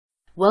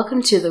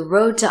Welcome to the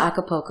road to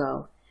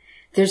Acapulco.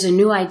 There's a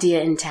new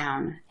idea in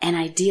town, an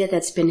idea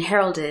that's been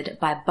heralded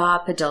by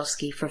Bob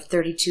Podolsky for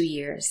 32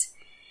 years.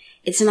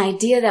 It's an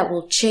idea that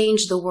will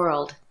change the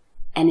world,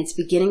 and it's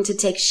beginning to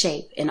take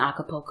shape in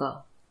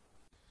Acapulco.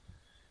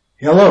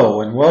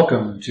 Hello, and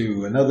welcome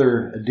to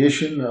another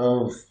edition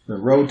of the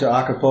road to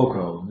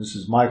Acapulco. This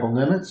is Michael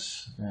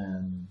Nimetz,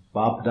 and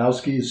Bob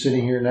Podolsky is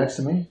sitting here next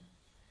to me.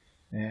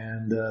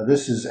 And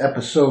this is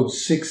episode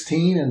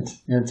 16,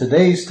 and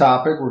today's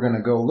topic, we're going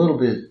to go a little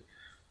bit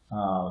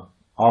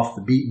off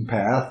the beaten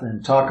path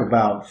and talk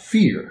about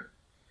fear.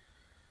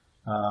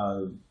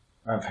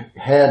 I've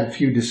had a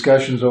few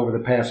discussions over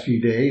the past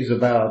few days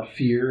about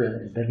fear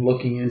and been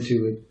looking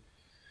into it.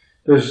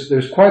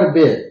 There's quite a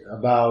bit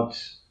about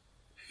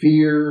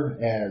fear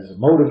as a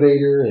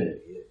motivator,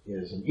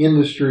 as an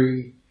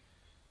industry,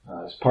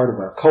 as part of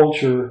our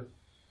culture.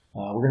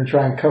 We're going to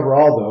try and cover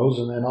all those,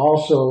 and then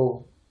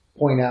also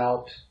point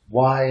out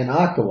why an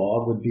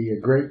Octologue would be a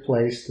great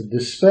place to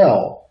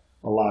dispel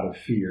a lot of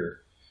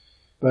fear.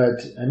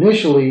 But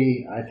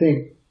initially, I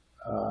think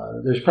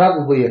there's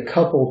probably a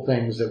couple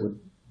things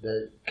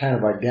that kind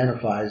of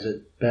identifies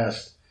it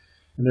best.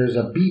 And there's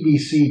a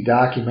BBC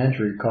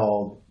documentary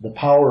called The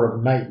Power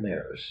of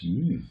Nightmares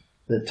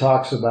that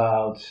talks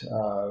about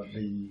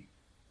the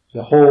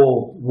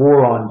whole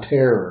war on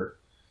terror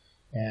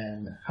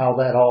and how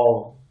that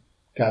all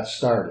got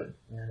started.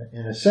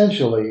 And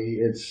essentially,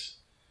 it's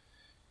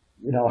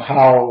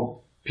how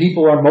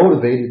people are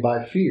motivated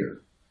by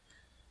fear.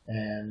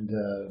 And,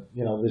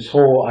 this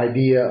whole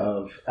idea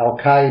of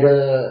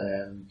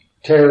Al-Qaeda and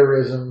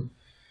terrorism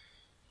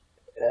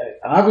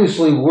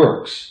obviously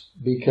works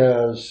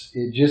because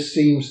it just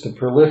seems to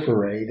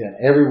proliferate, and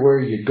everywhere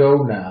you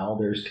go now,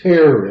 there's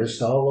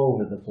terrorists all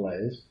over the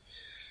place.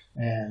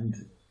 And,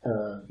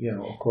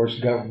 of course,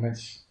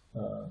 governments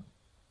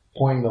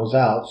pointing those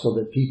out so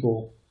that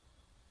people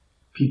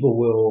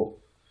will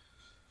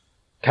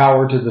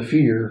cower to the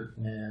fear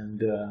and,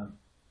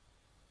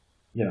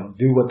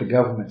 do what the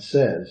government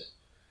says.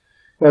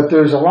 But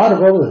there's a lot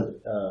of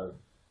other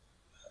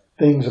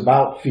things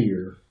about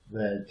fear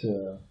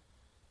that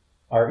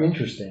are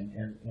interesting.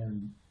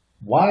 And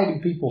why do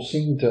people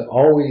seem to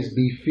always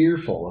be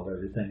fearful of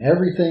everything?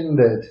 Everything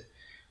that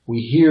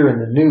we hear in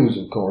the news,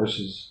 of course,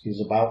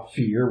 is about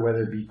fear,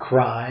 whether it be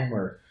crime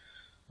or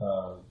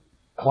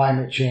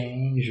climate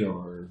change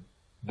or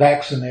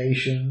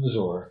vaccinations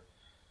or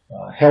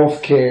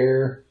health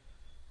care.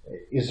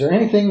 Is there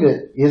anything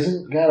that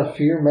isn't got a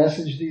fear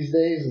message these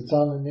days that's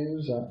on the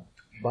news,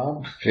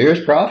 Bob? Fear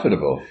is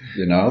profitable,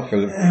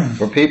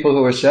 for people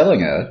who are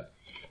selling it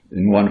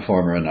in one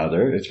form or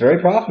another. It's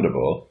very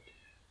profitable.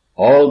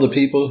 All the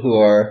people who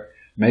are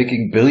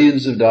making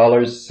billions of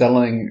dollars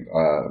selling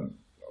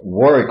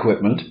war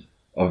equipment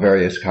of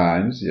various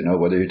kinds,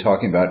 whether you're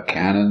talking about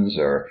cannons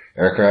or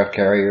aircraft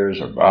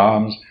carriers or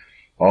bombs,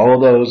 all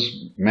of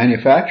those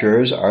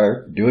manufacturers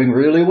are doing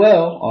really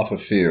well off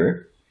of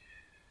fear.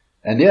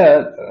 And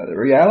yet, the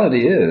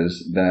reality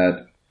is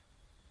that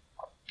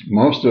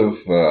most of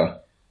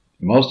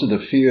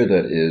the fear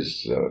that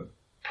is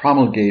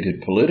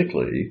promulgated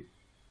politically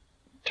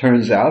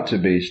turns out to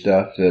be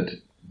stuff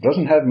that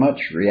doesn't have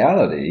much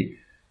reality,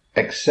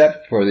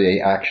 except for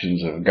the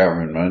actions of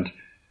government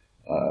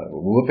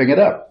whooping it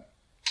up.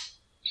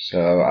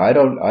 So I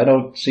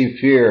don't see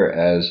fear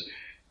as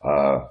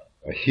a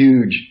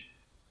huge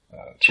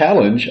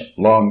challenge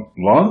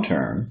long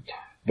term,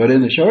 but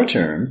in the short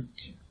term,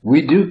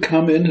 we do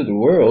come into the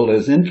world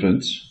as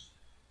infants,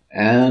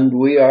 and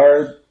we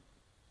are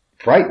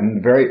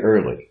frightened very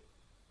early.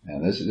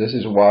 And this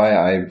is why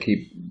I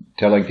keep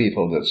telling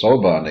people that soul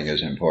bonding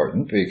is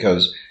important,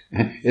 because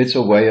it's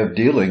a way of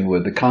dealing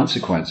with the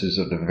consequences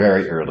of the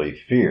very early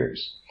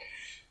fears.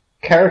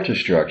 Character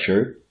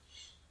structure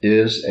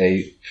is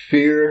a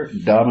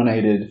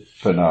fear-dominated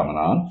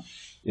phenomenon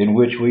in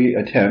which we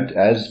attempt,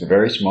 as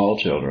very small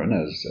children,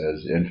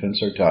 as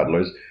infants or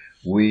toddlers,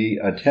 we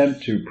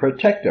attempt to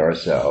protect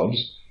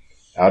ourselves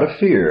out of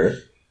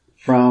fear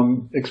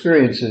from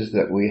experiences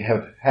that we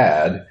have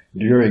had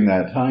during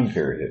that time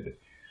period.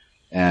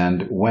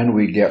 And when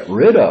we get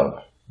rid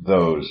of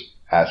those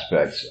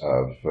aspects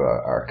of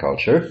our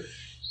culture,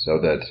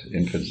 so that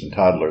infants and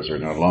toddlers are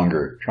no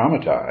longer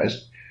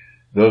traumatized,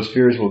 those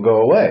fears will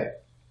go away.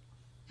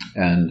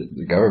 And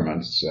the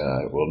governments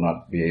will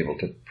not be able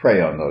to prey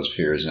on those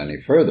fears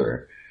any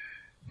further.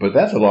 But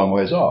that's a long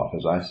ways off,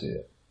 as I see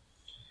it.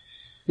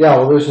 Yeah,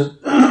 well,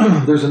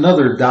 there's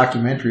another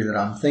documentary that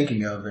I'm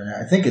thinking of, and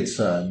I think it's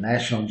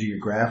National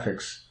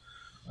Geographic's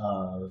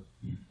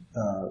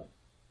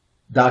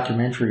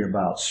documentary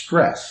about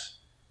stress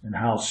and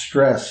how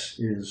stress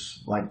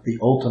is like the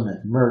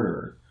ultimate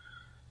murderer.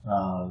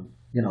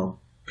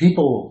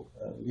 People,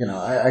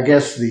 I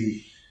guess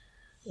the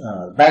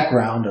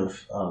background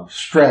of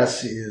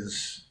stress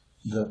is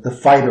the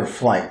fight or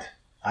flight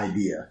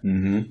idea.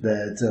 Mm-hmm.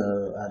 That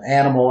an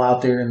animal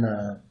out there in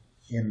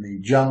the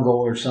jungle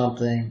or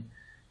something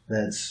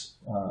that's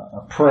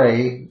a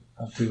prey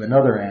to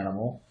another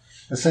animal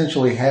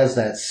essentially has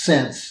that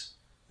sense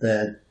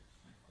that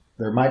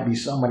there might be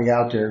somebody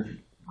out there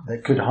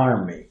that could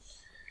harm me.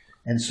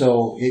 And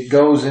so it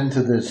goes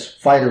into this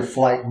fight or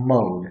flight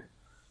mode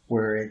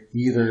where it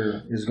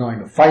either is going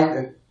to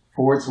fight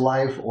for its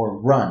life or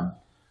run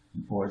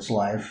for its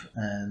life.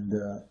 And,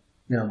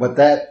 but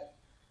that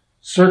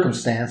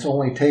circumstance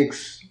only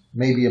takes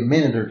maybe a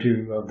minute or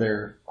two of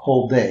their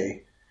whole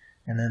day,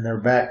 and then they're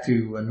back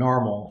to a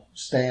normal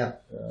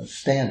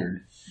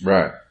standard.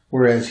 Right.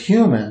 Whereas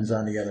humans,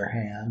 on the other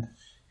hand,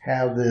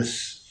 have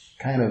this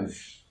kind of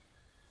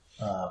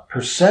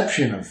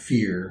perception of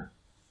fear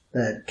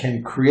that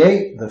can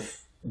create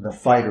the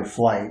fight or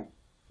flight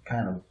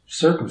kind of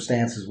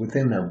circumstances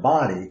within their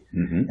body.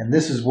 Mm-hmm. And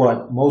this is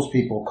what most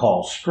people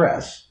call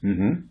stress.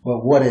 Mm-hmm.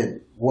 But what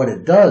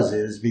it does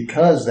is,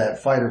 because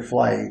that fight or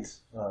flight,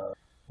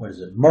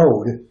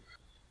 mode,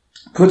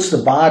 puts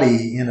the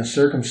body in a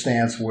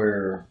circumstance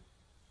where,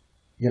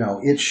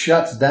 it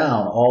shuts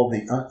down all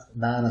the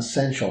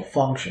non-essential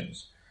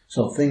functions.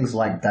 So things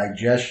like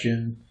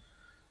digestion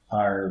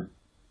are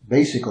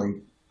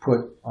basically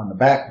put on the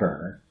back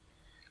burner.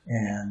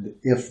 And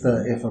if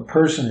a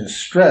person is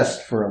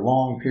stressed for a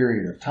long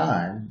period of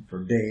time,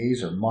 for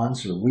days or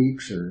months or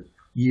weeks or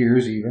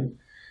years even,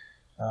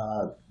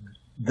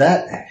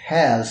 that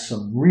has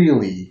some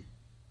really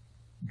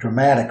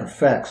dramatic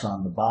effects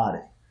on the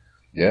body.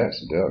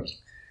 Yes, it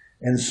does.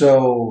 And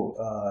so,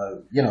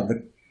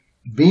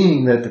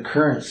 being that the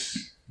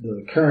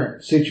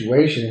current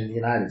situation in the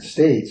United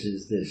States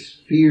is this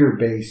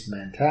fear-based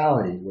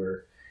mentality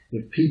where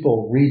if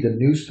people read the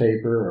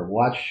newspaper or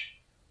watch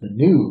the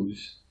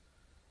news,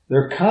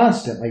 they're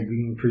constantly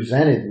being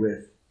presented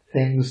with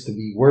things to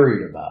be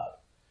worried about.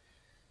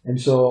 And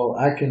so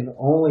I can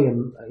only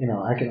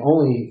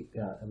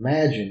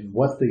imagine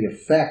what the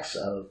effects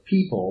of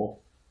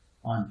people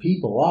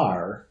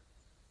are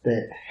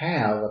that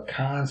have a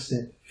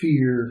constant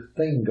fear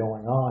thing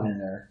going on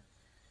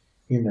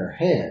in their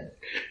head.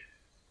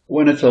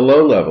 When it's a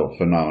low-level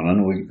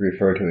phenomenon, we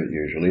refer to it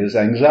usually as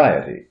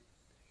anxiety.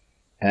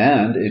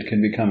 And it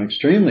can become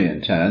extremely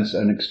intense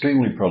and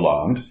extremely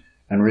prolonged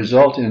and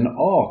result in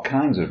all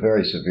kinds of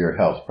very severe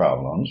health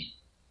problems,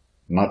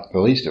 not the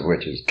least of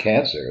which is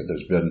cancer.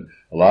 There's been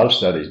a lot of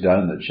studies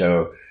done that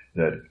show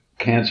that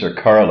cancer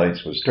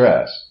correlates with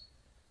stress.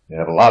 You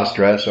have a lot of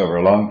stress over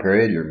a long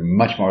period, you're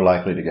much more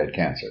likely to get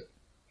cancer.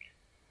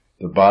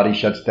 The body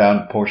shuts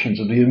down portions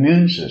of the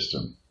immune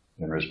system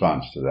in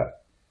response to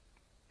that.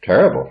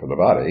 Terrible for the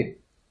body.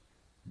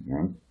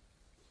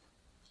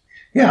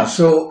 Yeah,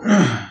 so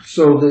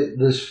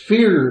this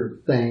fear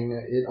thing,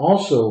 it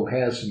also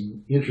has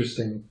some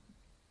interesting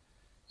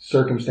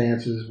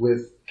circumstances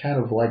with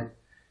kind of like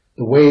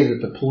the way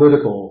that the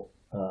political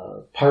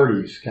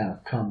parties kind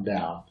of come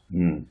down.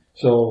 Mm.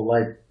 So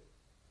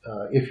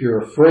if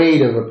you're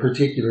afraid of a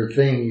particular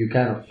thing, you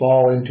kind of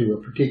fall into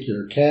a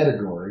particular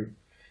category.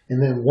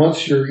 And then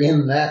once you're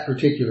in that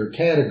particular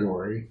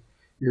category,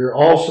 you're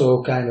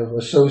also kind of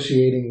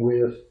associating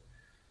with,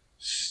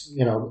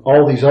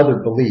 all these other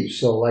beliefs.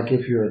 So like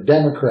if you're a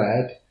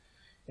Democrat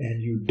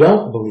and you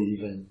don't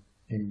believe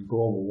in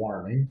global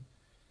warming,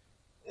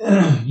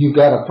 you've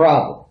got a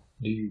problem.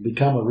 Do you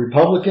become a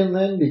Republican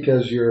then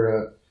because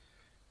you're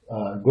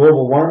a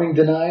global warming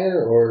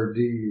denier, or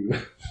do you...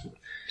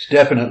 It's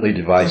definitely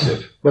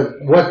divisive. But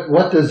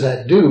what does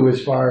that do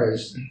as far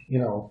as,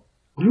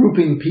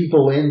 grouping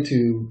people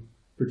into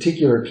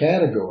particular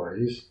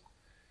categories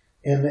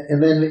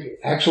and then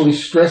actually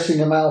stressing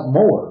them out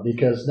more?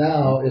 Because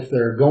now if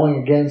they're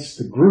going against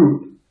the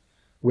group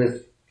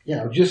with,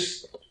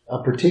 just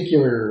a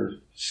particular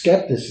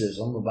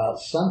skepticism about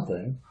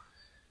something,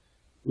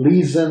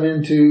 leads them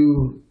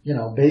into,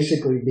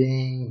 basically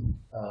being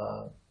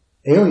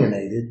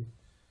alienated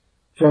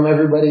from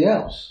everybody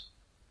else.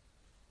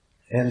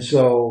 And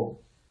so,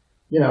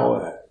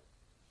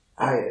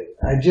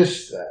 I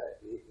just,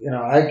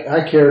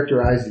 I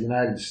characterize the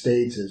United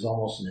States as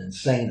almost an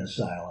insane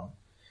asylum.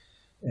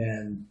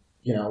 And,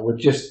 with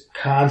just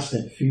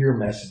constant fear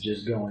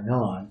messages going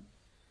on.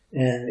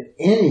 And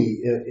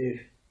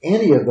if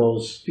any of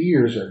those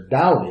fears are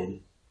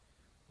doubted,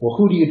 well,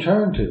 who do you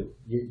turn to?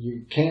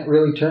 You can't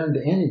really turn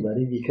to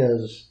anybody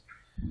because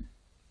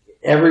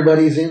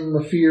everybody's in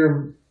the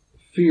fear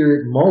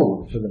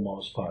mode for the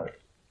most part.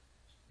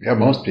 Yeah,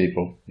 most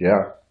people,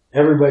 yeah.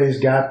 Everybody's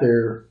got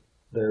their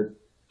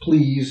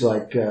pleas,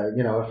 like,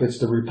 if it's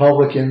the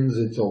Republicans,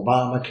 it's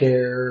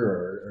Obamacare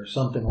or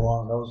something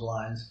along those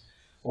lines,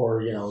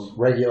 or,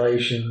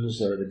 regulations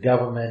or the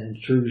government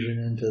intrusion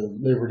into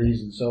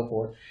liberties and so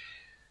forth.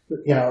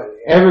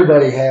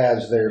 Everybody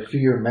has their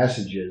fear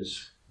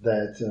messages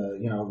that,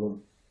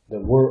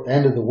 the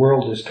end of the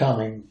world is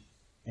coming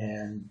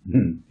and,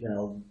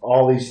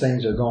 all these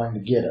things are going to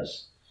get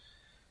us.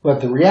 But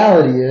the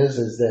reality is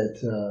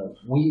that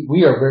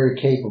we are very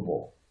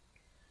capable,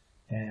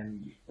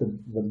 and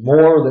the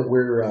more that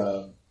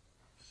we're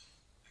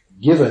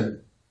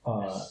given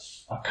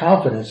a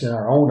confidence in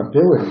our own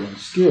ability and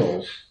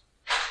skills,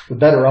 the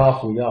better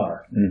off we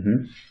are.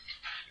 Mm-hmm.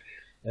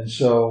 And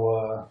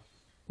so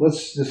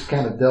let's just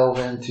kind of delve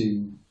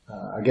into,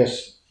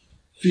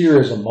 fear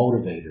as a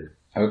motivator.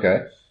 Okay.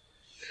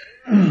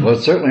 Well,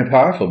 it's certainly a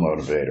powerful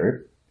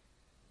motivator.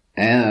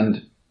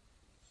 And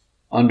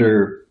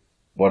under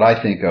what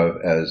I think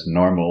of as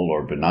normal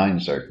or benign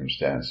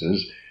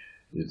circumstances,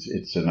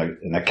 it's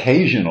an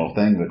occasional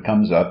thing that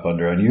comes up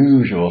under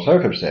unusual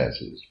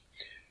circumstances.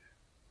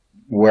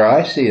 Where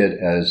I see it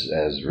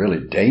as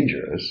really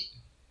dangerous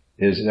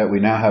is that we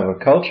now have a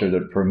culture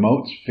that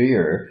promotes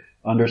fear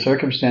under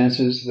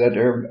circumstances that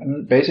are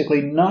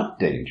basically not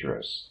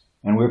dangerous.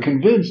 And we're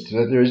convinced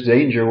that there's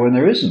danger when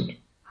there isn't.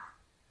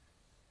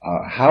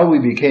 How we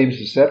became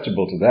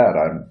susceptible to that,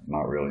 I'm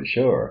not really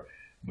sure.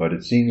 But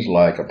it seems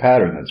like a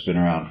pattern that's been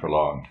around for a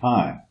long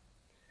time.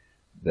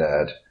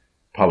 That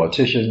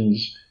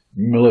politicians,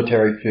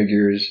 military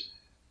figures,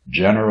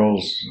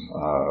 generals,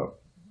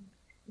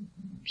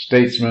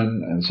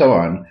 statesmen, and so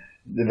on,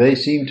 they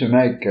seem to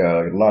make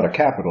a lot of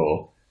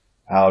capital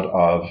out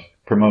of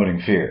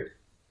promoting fear.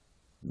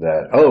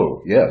 That,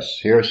 oh, yes,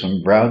 here are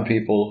some brown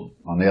people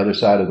on the other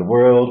side of the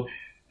world,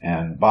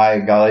 and by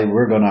golly,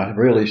 we're going to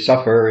really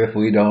suffer if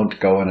we don't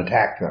go and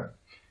attack them.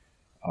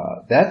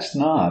 That's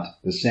not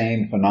the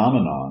same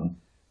phenomenon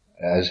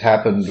as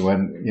happened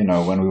when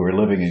we were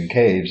living in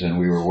caves and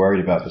we were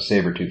worried about the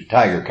saber-toothed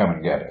tiger coming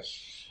to get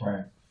us.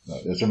 Right.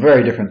 It's a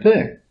very different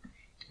thing.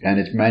 And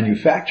it's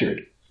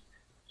manufactured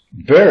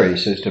very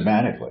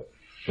systematically.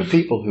 The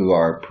people who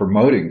are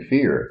promoting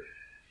fear,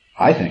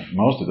 I think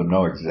most of them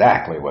know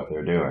exactly what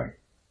they're doing.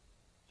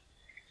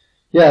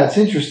 Yeah, it's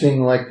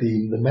interesting, like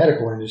the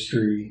medical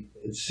industry,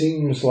 it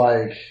seems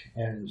like,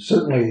 and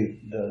certainly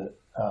the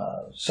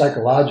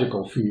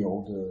psychological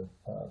field,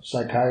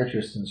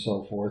 psychiatrists and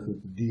so forth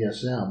with the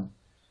DSM,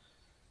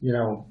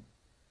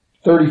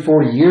 30,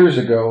 40 years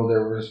ago,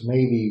 there was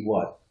maybe,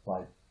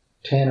 like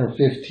 10 or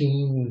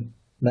 15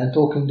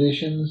 mental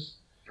conditions.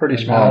 Pretty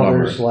and small now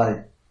number. There's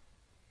like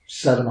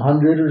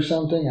 700 or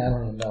something. I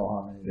don't even know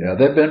how many. Yeah,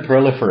 they've been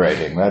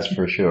proliferating, that's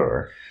for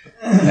sure.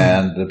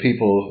 And the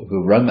people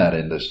who run that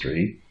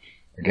industry,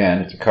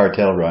 again, it's a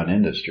cartel-run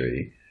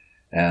industry,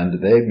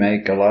 and they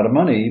make a lot of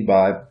money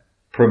by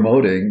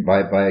promoting,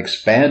 by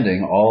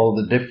expanding all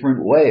the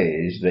different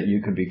ways that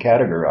you can be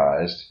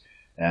categorized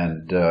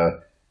and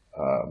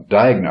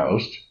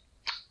diagnosed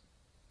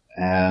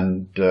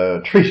and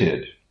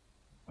treated.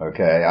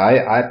 Okay,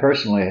 I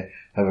personally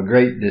have a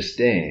great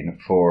disdain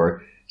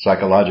for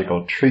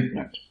psychological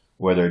treatment,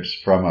 whether it's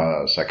from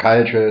a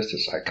psychiatrist, a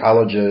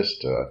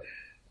psychologist, a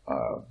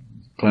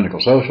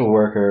clinical social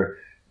worker.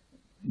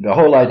 The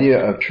whole idea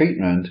of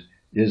treatment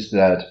is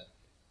that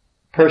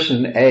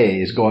person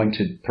A is going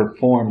to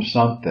perform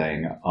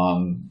something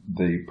on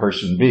the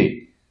person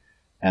B,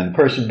 and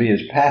person B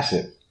is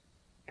passive.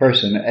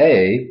 Person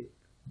A,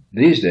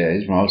 these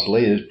days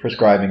mostly, is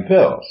prescribing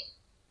pills.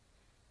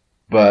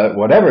 But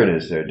whatever it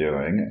is they're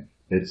doing,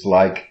 it's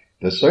like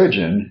the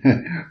surgeon,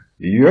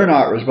 you're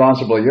not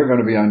responsible, you're going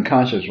to be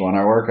unconscious when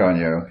I work on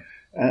you.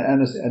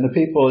 And the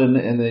people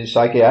in the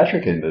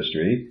psychiatric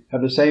industry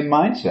have the same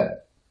mindset.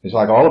 It's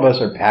like all of us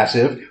are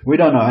passive, we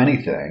don't know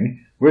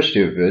anything, we're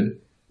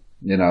stupid,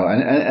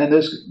 and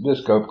this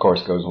of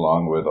course goes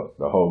along with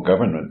the whole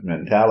government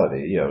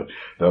mentality.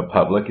 The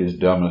public is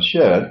dumb as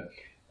shit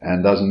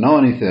and doesn't know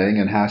anything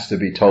and has to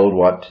be told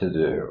what to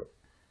do.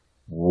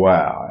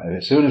 Wow. And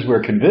as soon as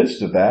we're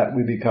convinced of that,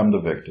 we become the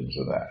victims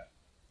of that.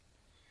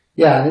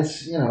 Yeah, and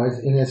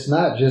it's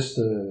not just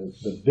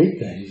the big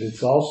things.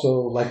 It's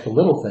also like the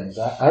little things.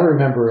 I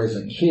remember as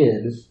a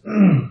kid,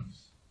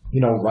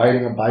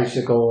 riding a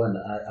bicycle, and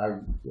I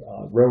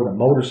rode a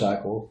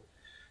motorcycle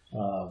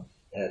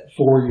at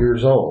 4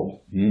 years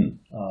old.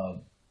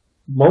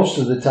 Most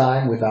of the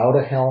time without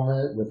a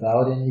helmet,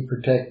 without any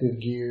protective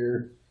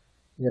gear,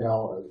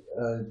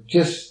 I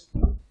guess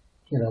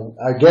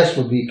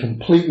would be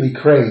completely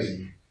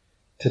crazy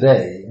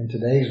today, in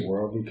today's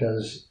world,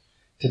 because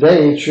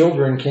today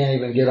children can't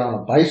even get on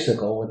a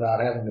bicycle without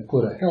having to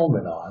put a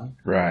helmet on.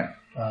 Right.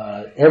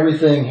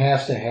 Everything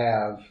has to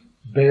have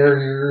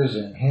barriers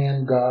and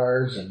hand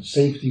guards and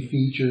safety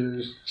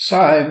features.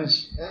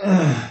 Signs.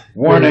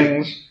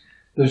 Warnings.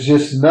 There's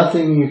just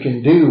nothing you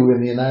can do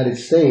in the United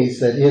States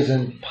that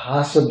isn't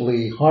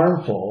possibly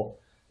harmful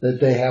that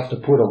they have to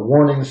put a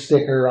warning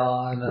sticker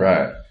on.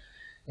 Right.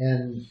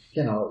 And,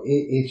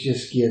 it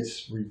just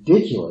gets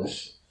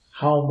ridiculous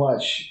how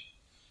much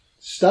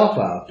stuff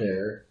out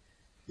there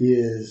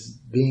is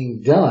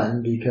being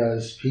done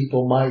because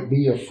people might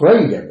be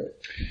afraid of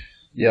it.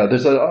 Yeah,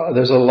 there's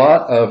a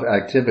lot of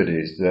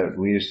activities that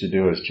we used to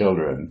do as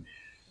children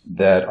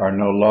that are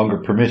no longer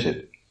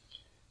permitted.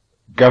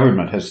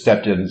 Government has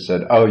stepped in and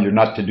said, oh, you're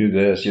not to do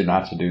this, you're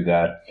not to do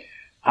that.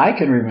 I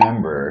can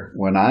remember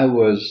when I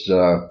was,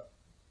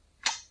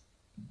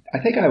 I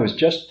think I was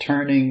just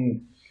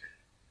turning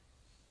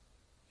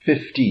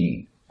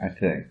 15,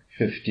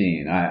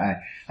 15.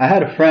 I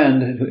had a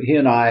friend, he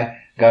and I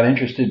got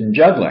interested in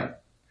juggling.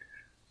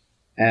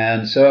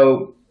 And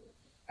so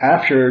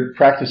after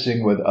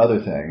practicing with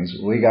other things,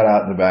 we got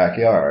out in the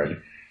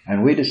backyard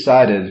and we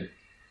decided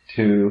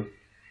to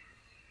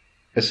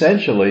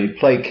essentially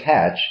play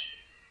catch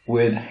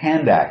with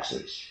hand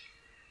axes.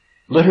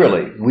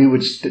 Literally, we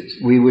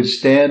would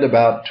stand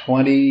about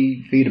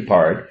 20 feet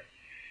apart,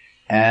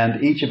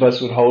 and each of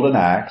us would hold an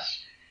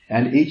axe,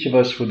 and each of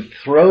us would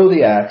throw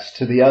the axe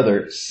to the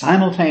other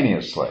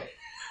simultaneously.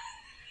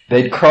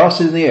 They'd cross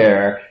in the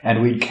air,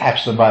 and we'd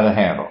catch them by the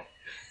handle.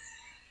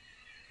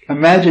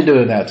 Imagine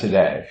doing that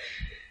today.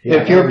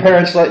 Yeah, if your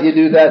parents let you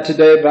do that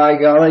today, by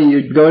golly,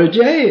 you'd go to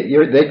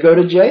jail. They'd go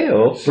to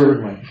jail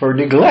for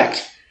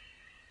neglect.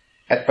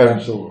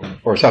 Absolutely.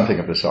 Or something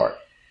of the sort.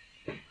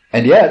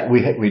 And yet,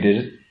 we did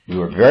it. We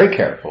were very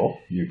careful,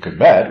 you could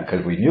bet,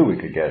 because we knew we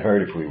could get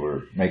hurt if we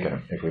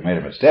made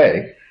a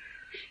mistake.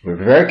 We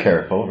were very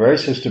careful, very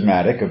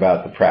systematic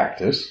about the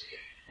practice.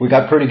 We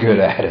got pretty good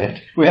at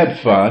it. We had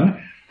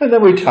fun, and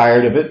then we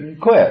tired of it and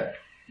quit,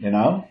 you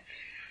know?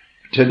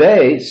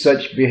 Today,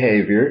 such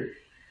behavior,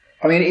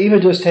 I mean,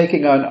 even just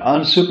taking an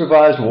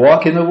unsupervised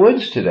walk in the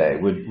woods today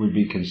would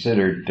be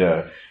considered,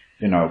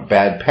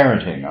 bad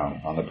parenting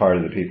on the part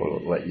of the people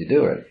that let you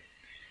do it.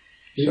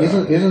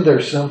 So, isn't there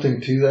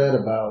something to that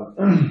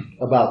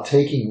about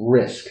taking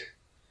risk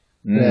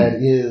that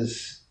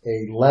is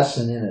a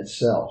lesson in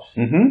itself?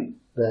 Mm-hmm.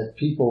 That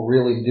people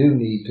really do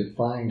need to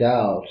find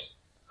out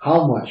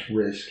how much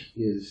risk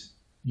is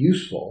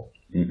useful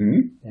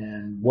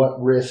and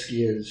what risk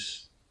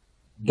is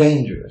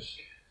dangerous.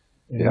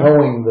 And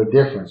knowing the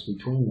difference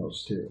between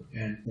those two.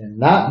 And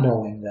not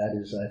knowing that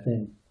is, I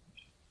think,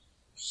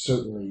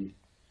 certainly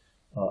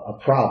a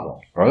problem.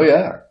 Oh,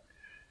 yeah.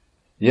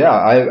 Yeah,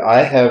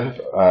 I have,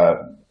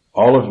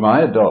 all of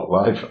my adult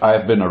life,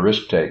 I've been a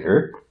risk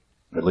taker.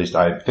 At least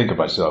I think of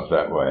myself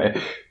that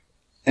way.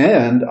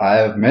 And I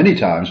have many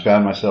times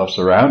found myself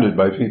surrounded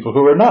by people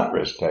who are not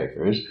risk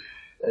takers.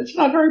 It's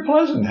not very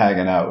pleasant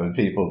hanging out with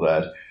people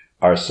that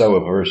are so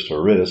averse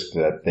to risk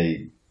that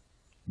they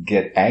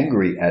get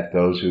angry at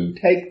those who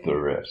take the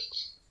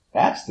risks.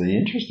 That's the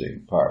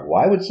interesting part.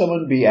 Why would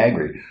someone be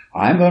angry?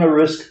 I'm going to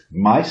risk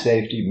my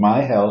safety,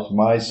 my health,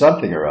 my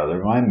something or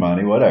other, my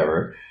money,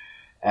 whatever,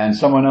 and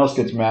someone else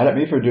gets mad at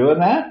me for doing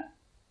that?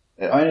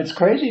 I mean, it's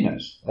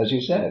craziness, as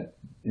you said,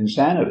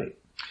 insanity.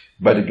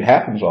 But it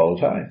happens all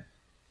the time.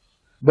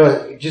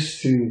 But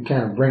just to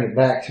kind of bring it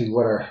back to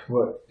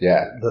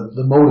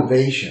the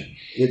motivation,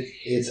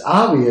 it's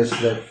obvious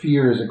that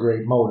fear is a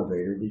great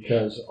motivator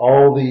because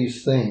all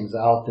these things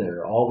out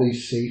there, all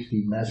these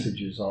safety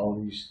messages,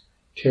 all these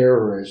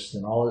terrorists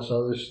and all this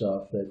other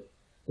stuff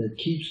that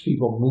keeps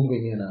people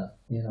moving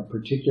in a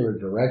particular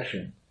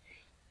direction.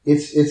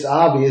 It's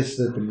obvious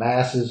that the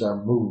masses are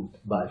moved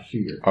by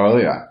fear. Oh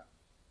yeah.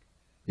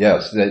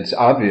 Yes, it's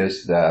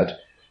obvious that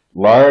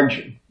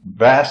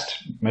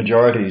vast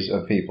majorities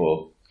of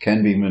people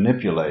can be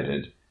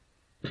manipulated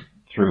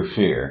through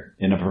fear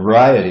in a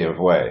variety of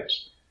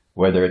ways,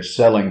 whether it's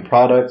selling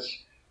products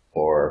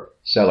or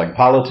selling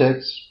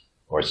politics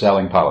or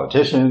selling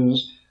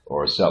politicians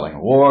or selling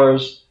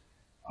wars.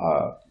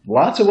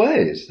 Lots of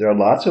ways. There are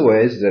lots of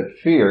ways that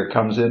fear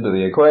comes into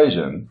the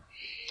equation,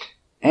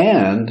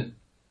 and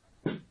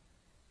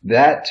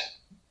that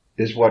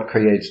is what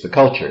creates the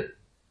culture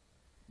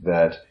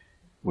that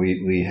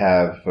we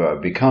have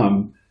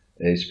become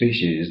a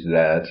species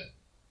that,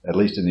 at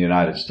least in the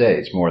United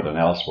States, more than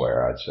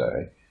elsewhere, I'd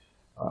say.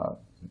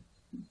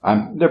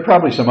 There are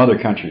probably some other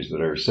countries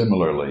that are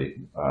similarly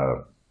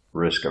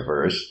risk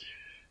averse,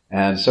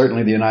 and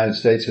certainly the United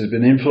States has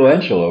been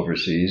influential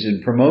overseas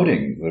in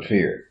promoting the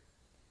fear.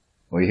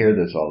 We hear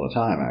this all the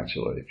time,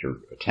 actually, if you're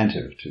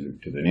attentive to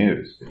the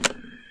news.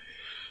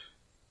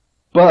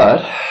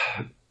 But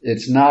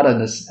it's not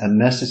a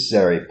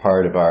necessary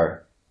part of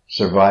our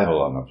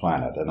survival on the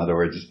planet. In other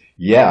words,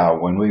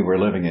 when we were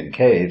living in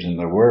caves and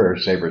there were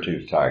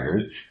saber-toothed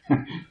tigers,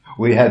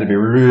 we had to be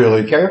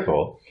really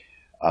careful.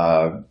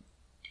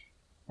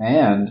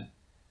 And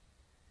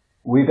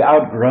we've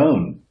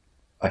outgrown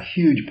a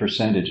huge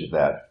percentage of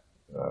that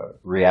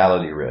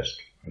reality risk.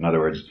 In other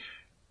words,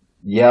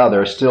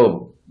 there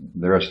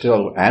are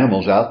still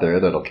animals out there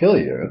that'll kill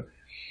you,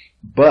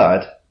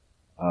 but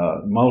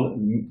a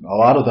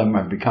lot of them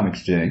have become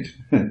extinct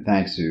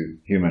thanks to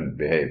human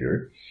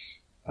behavior.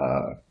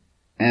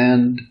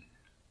 And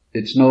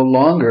it's no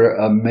longer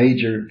a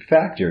major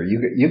factor.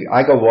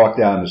 I go walk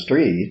down the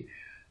street.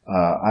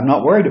 I'm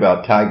not worried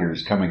about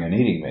tigers coming and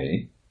eating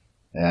me.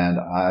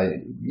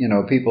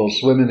 And people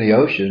swim in the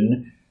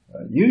ocean,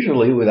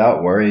 usually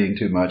without worrying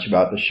too much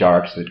about the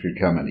sharks that could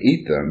come and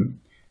eat them.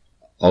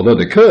 Although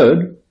they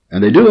could,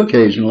 and they do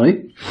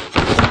occasionally,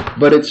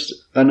 but it's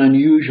an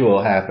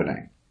unusual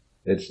happening.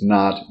 It's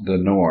not the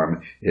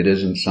norm. It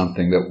isn't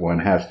something that one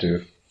has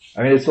to,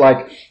 it's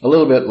like, a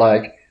little bit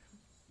like,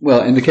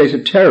 in the case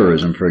of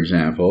terrorism, for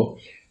example,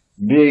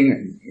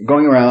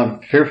 going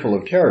around fearful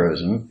of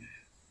terrorism,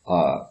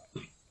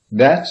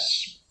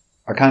 that's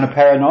a kind of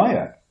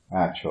paranoia,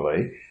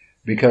 actually,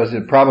 because the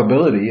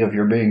probability of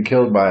your being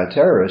killed by a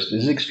terrorist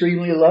is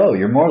extremely low.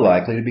 You're more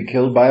likely to be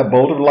killed by a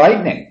bolt of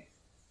lightning.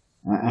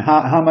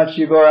 How much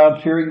do you go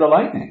around fearing the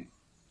lightning?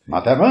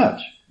 Not that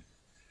much.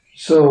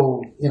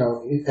 So,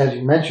 as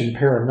you mentioned,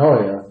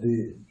 paranoia,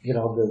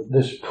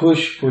 this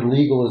push for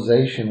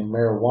legalization of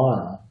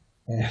marijuana,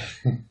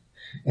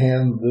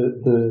 and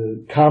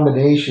the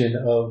combination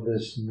of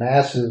this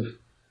massive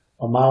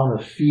amount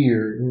of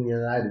fear in the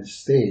United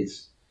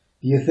States,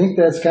 do you think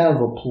that's kind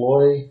of a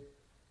ploy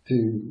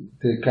to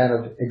kind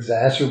of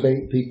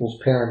exacerbate people's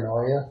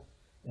paranoia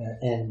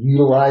and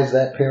utilize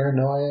that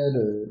paranoia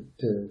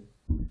to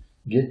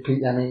get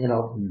people? I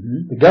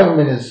mean, the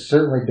government has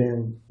certainly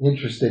been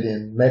interested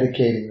in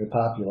medicating the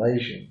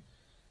population,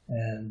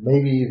 and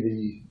maybe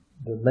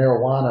the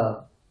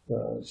marijuana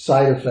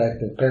side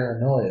effect of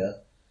paranoia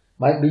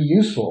might be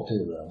useful to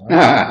them.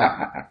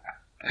 Right?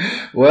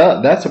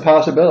 Well, that's a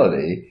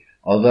possibility.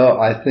 Although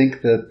I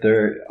think that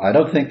I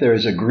don't think there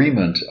is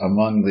agreement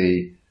among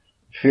the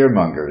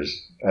fearmongers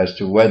as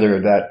to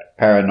whether that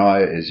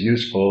paranoia is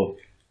useful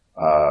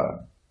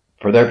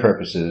for their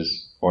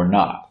purposes or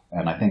not.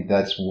 And I think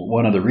that's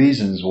one of the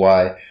reasons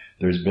why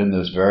there's been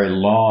this very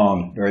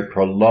long, very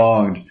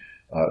prolonged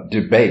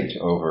debate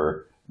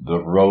over the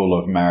role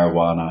of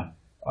marijuana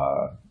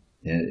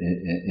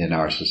in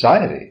our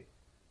society.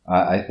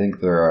 I think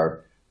there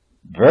are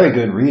very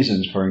good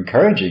reasons for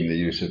encouraging the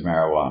use of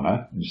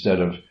marijuana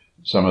instead of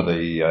some of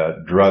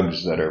the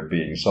drugs that are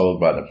being sold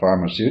by the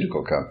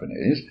pharmaceutical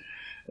companies.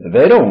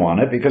 They don't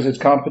want it because it's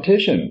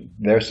competition.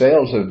 Their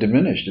sales have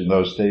diminished in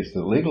those states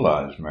that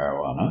legalized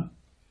marijuana.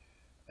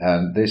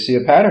 And they see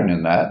a pattern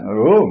in that.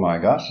 Oh my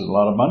gosh, there's a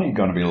lot of money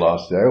going to be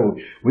lost there.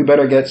 We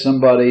better get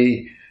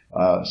somebody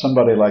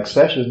like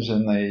Sessions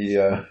in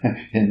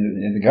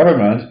the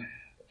government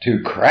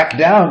to crack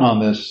down on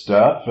this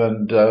stuff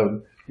and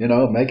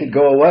make it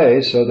go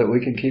away so that we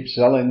can keep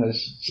selling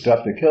this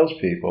stuff that kills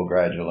people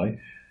gradually,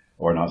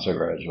 or not so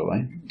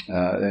gradually,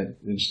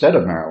 instead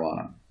of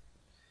marijuana.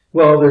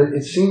 Well,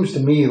 it seems to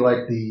me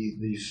like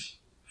these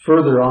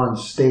further on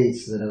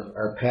states that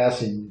are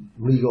passing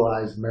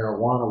legalized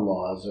marijuana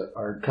laws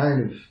are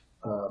kind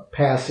of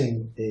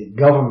passing a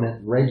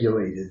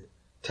government-regulated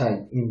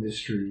type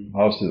industry.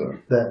 Most of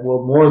them. That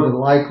will more than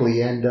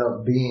likely end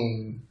up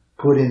being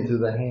put into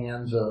the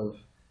hands of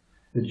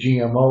the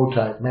GMO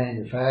type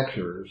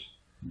manufacturers.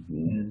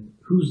 Mm-hmm. And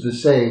who's to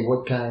say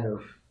what kind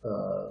of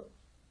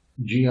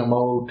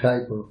GMO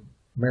type of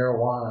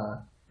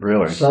marijuana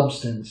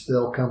substance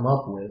they'll come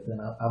up with? And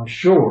I'm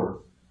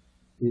sure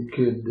it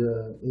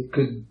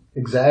could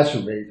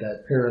exacerbate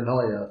that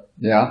paranoia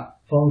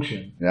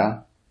function. Yeah.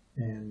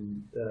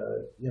 And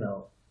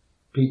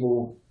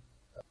people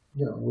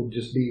would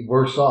just be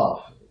worse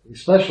off,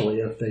 especially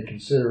if they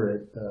consider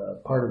it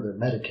part of their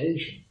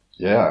medication.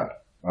 Yeah.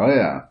 Oh,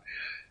 yeah.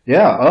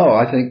 Yeah. Oh,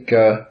 I think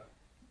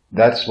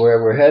that's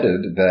where we're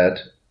headed,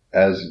 that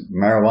as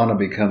marijuana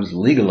becomes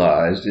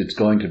legalized, it's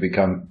going to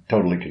become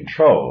totally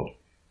controlled.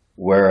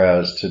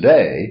 Whereas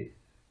today,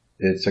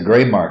 it's a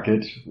gray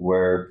market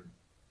where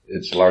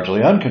it's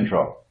largely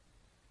uncontrolled.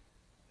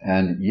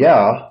 And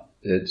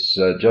it's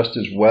just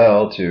as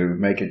well to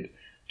make it,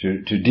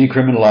 to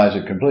decriminalize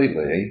it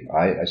completely.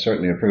 I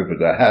certainly approve of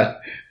that.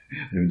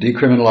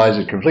 Decriminalize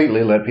it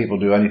completely, let people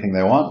do anything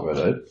they want with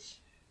it.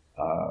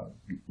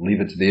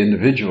 Leave it to the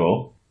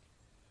individual.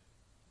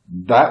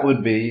 That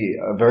would be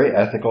a very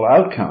ethical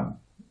outcome.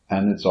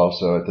 And it's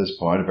also, at this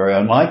point, a very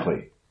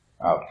unlikely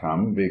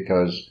outcome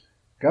because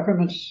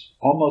governments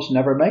almost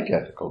never make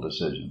ethical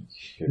decisions.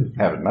 If you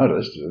haven't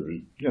noticed,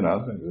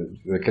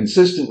 they're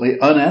consistently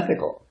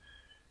unethical.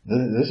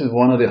 This is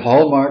one of the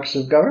hallmarks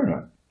of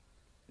government,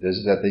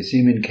 is that they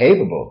seem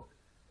incapable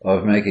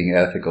of making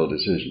ethical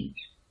decisions.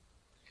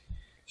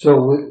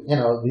 So,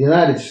 the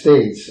United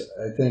States,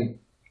 I think,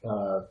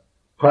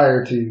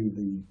 prior to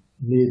the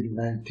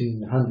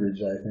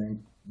mid-1900s, I think,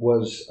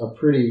 was a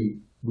pretty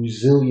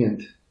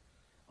resilient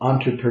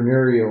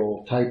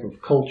entrepreneurial type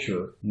of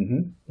culture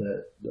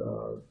that,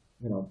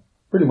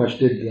 pretty much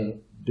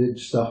did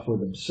stuff for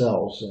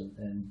themselves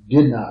and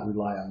did not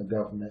rely on the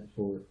government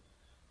for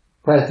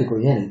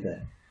practically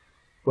anything.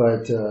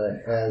 But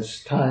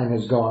as time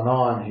has gone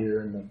on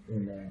here in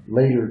the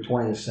later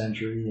 20th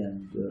century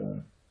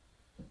and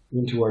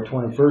into our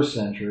 21st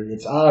century,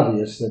 it's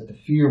obvious that the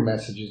fear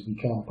message has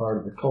become part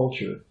of the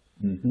culture.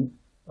 Mm-hmm.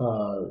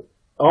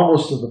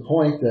 Almost to the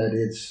point that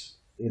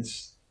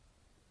it's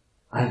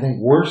I think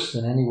worse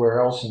than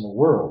anywhere else in the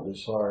world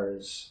as far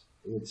as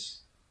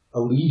its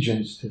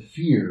allegiance to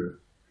fear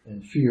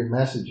and fear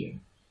messaging.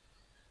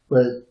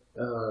 But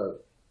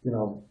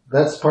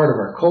that's part of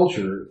our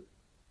culture.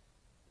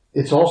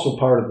 It's also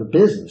part of the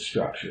business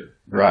structure,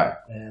 right?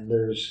 And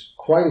there's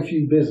quite a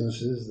few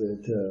businesses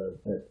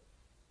that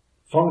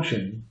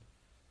function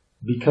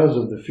because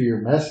of the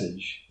fear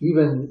message.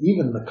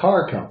 Even the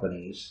car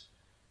companies,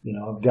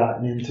 have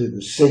gotten into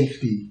the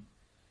safety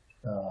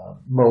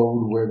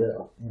mode where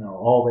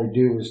all they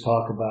do is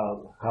talk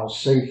about how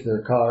safe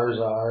their cars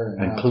are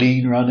and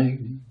clean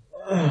running.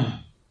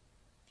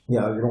 You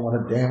don't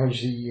want to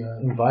damage the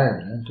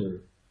environment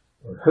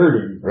or hurt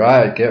anybody.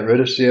 Right, get rid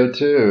of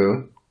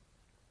CO2.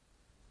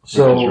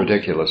 So which is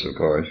ridiculous, of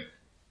course.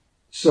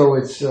 So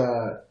it's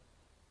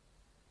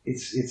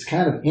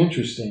kind of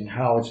interesting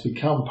how it's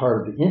become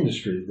part of the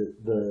industry.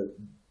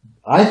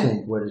 I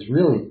think what is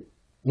really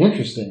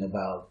interesting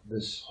about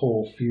this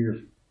whole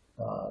fear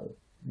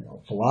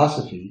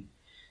philosophy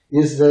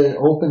is that it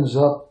opens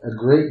up a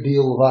great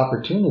deal of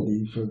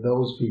opportunity for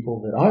those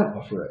people that aren't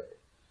afraid.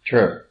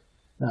 Sure.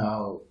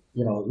 Now,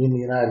 in the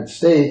United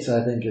States,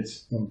 I think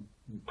it's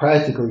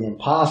practically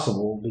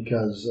impossible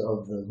because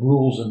of the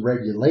rules and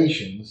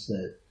regulations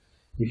that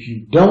if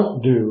you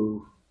don't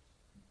do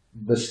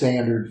the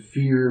standard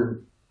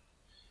fear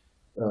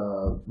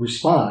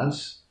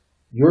response,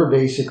 you're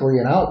basically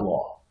an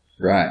outlaw.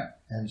 Right.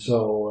 And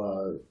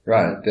so,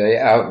 right, they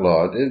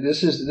outlawed.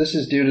 This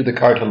is due to the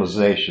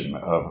cartelization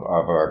of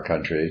our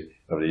country,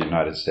 of the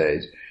United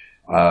States,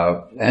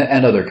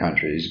 and other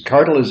countries.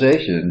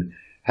 Cartelization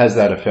has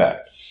that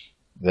effect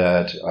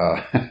that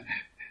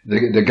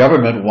the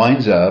government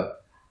winds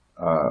up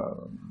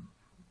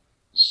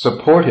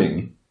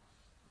supporting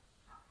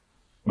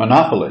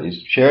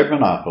monopolies, shared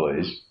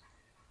monopolies,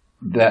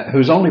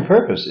 whose only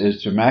purpose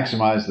is to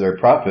maximize their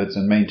profits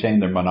and maintain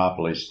their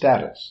monopoly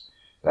status.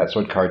 That's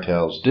what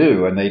cartels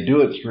do, and they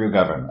do it through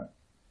government.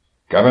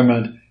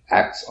 Government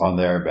acts on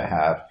their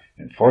behalf,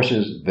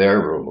 enforces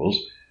their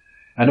rules,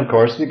 and of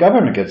course the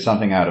government gets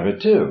something out of it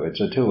too.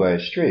 It's a two-way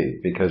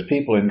street, because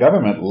people in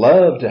government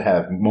love to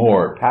have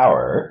more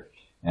power,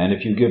 and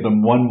if you give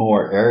them one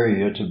more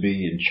area to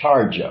be in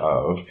charge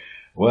of,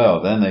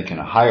 well, then they can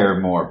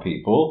hire more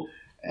people,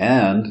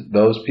 and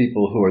those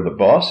people who are the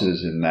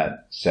bosses in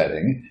that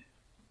setting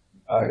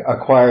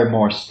acquire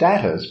more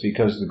status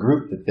because the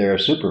group that they're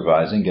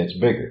supervising gets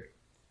bigger.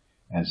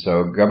 And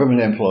so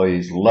government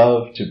employees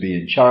love to be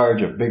in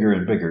charge of bigger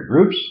and bigger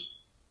groups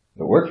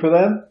that work for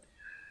them.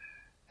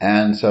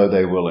 And so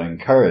they will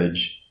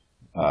encourage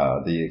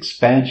the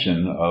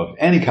expansion of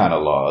any kind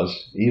of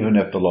laws, even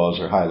if the laws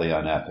are highly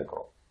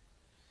unethical.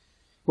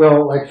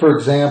 Well, like, for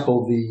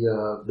example,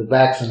 the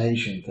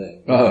vaccination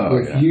thing.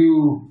 If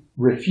you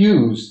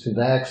refuse to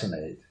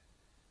vaccinate,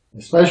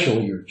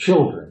 especially your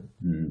children,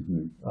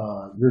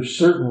 you're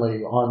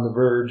certainly on the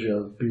verge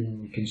of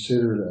being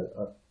considered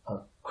a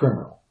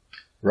criminal.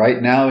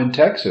 Right now in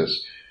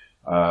Texas,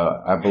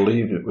 I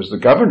believe it was the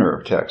governor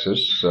of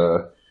Texas,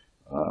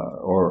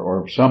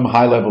 or some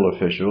high-level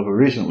official who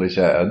recently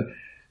said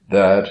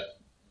that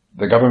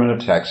the government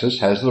of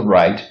Texas has the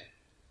right,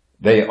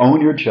 they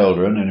own your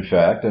children, in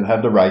fact, and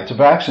have the right to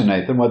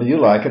vaccinate them whether you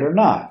like it or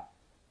not.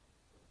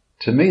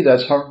 To me,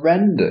 that's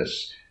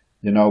horrendous.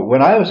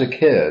 When I was a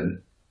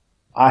kid,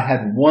 I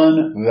had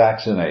one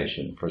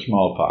vaccination for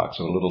smallpox,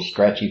 a little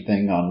scratchy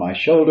thing on my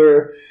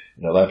shoulder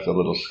that left a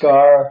little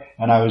scar,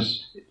 and I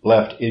was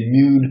left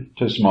immune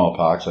to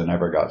smallpox. I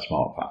never got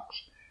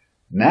smallpox.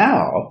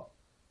 Now,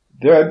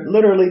 there are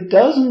literally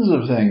dozens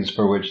of things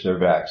for which they're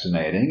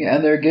vaccinating,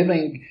 and they're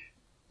giving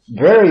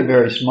very,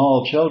 very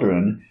small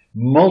children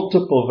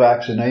multiple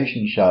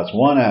vaccination shots,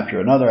 one after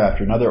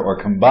another,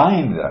 or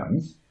combine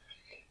them.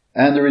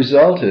 And the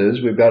result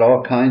is we've got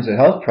all kinds of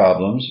health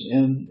problems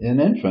in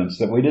infants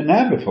that we didn't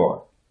have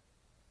before.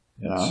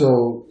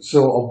 So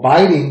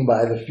abiding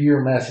by the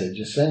fear message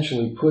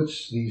essentially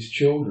puts these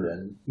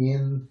children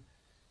in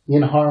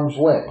harm's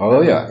way.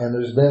 Oh, yeah. And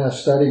there's been a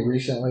study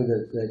recently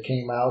that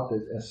came out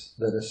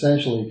that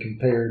essentially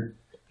compared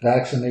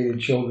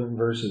vaccinated children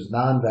versus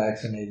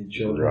non-vaccinated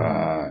children.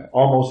 Right.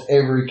 Almost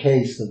every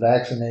case, the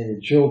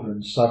vaccinated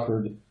children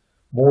suffered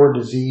more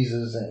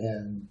diseases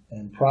and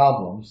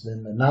problems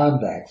than the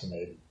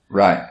non-vaccinated.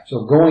 Right.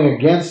 So going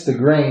against the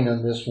grain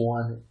on this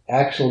one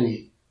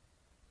actually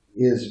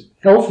is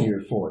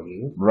healthier for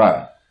you.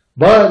 Right.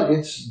 But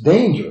it's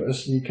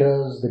dangerous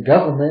because the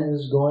government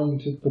is going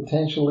to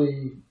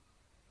potentially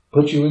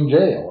put you in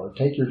jail or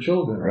take your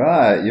children.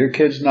 Right. Your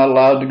kid's not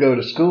allowed to go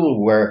to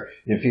school where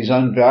if he's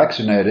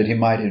unvaccinated, he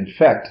might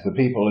infect the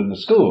people in the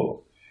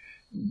school.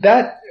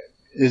 That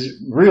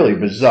is really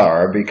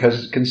bizarre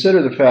because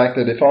consider the fact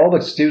that if all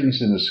the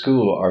students in the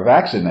school are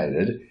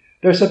vaccinated,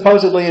 they're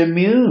supposedly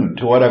immune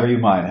to whatever you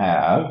might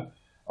have.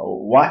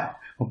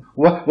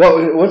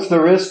 What's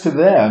the risk to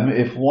them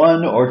if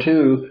one or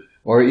two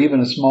or even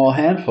a small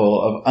handful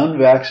of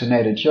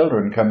unvaccinated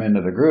children come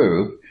into the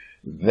group?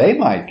 They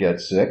might get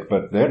sick,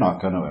 but they're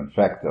not going to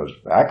infect those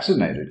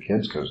vaccinated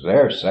kids because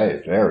they're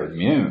safe, they're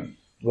immune.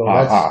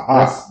 Well,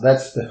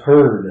 that's the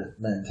herd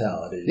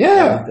mentality.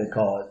 Yeah. I think they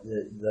call it.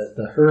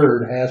 The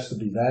herd has to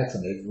be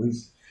vaccinated. At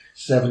least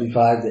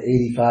 75 to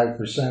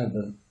 85% of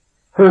the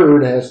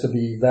herd has to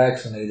be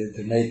vaccinated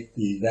to make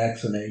the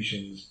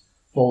vaccinations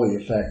fully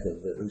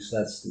effective. At least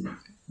that's the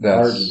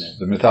argument.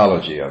 The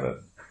mythology of it.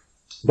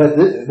 But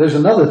there's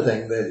another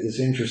thing that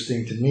is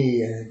interesting to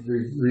me, and it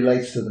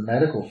relates to the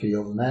medical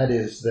field, and that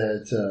is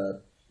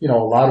that a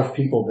lot of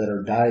people that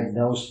are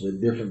diagnosed with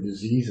different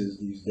diseases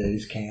these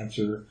days,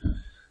 cancer,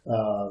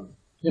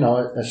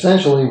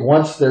 essentially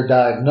once they're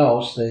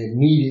diagnosed, they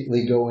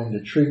immediately go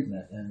into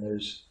treatment, and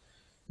there's,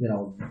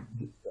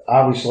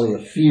 obviously a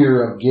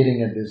fear of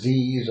getting a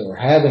disease or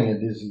having a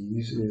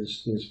disease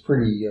is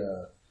pretty,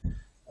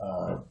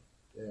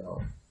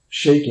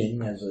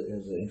 shaking as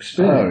an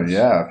experience. Oh,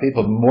 yeah.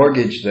 People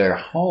mortgage their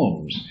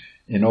homes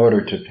in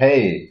order to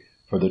pay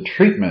for the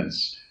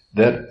treatments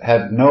that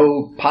have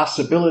no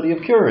possibility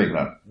of curing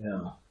them.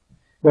 Yeah.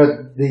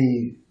 But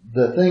the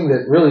thing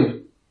that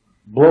really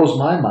blows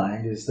my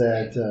mind is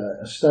that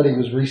a study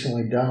was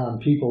recently done on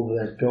people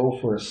that go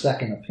for a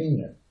second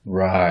opinion.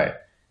 Right.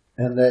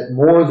 And that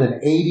more than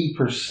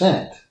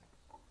 80%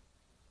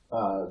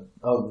 of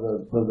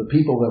the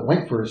people that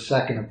went for a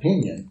second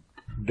opinion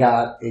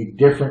got a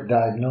different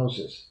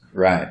diagnosis.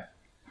 Right.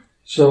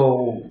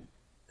 So,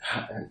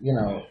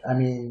 I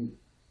mean,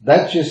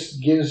 that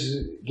just gives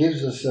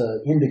us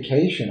an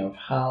indication of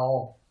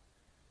how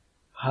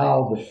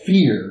the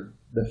fear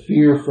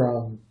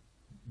from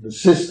the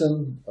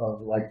system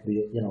of like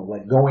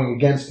going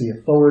against the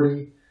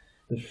authority,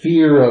 the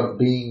fear of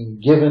being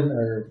given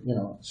or,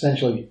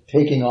 essentially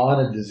taking on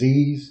a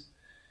disease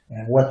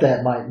and what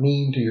that might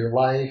mean to your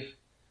life.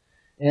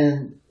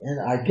 And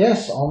I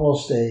guess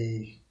almost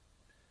a,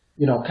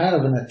 kind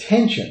of an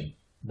attention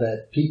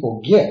that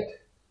people get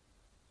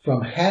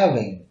from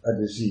having a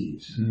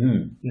disease.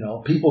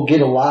 Mm-hmm. People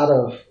get a lot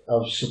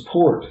of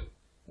support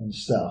and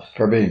stuff.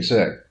 For being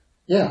sick.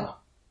 Yeah.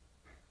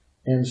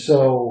 And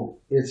so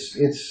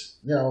it's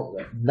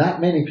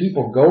not many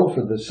people go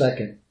for the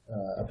second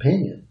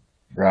opinion.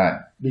 Right.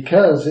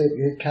 Because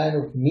it kind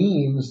of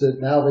means that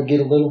now they get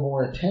a little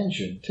more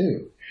attention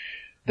too.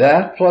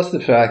 That plus the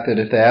fact that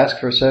if they ask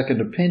for a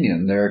second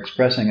opinion, they're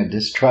expressing a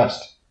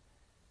distrust,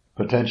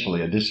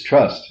 potentially a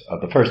distrust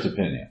of the first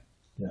opinion.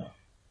 Yeah.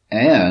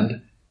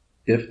 And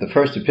if the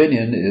first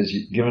opinion is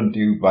given to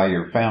you by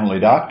your family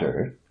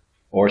doctor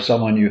or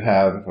someone you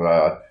have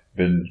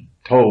been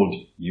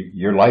told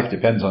your life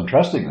depends on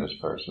trusting this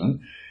person,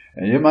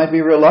 you might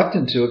be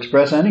reluctant to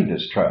express any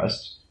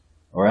distrust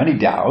or any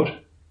doubt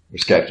or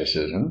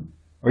skepticism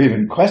or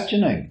even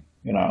questioning,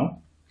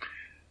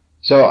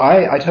 So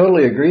I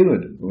totally agree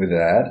with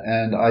that,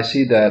 and I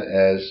see that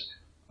as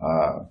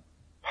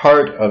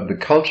part of the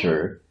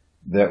culture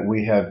that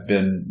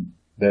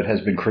that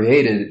has been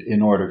created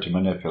in order to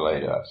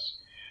manipulate us.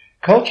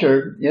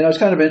 Culture, it's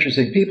kind of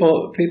interesting.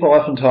 People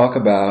often talk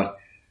about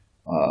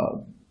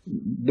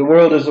the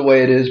world is the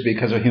way it is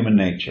because of human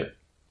nature,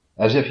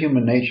 as if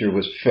human nature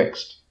was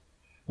fixed.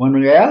 When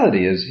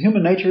reality is,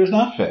 human nature is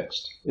not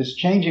fixed. It's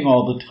changing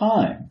all the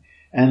time.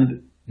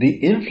 And the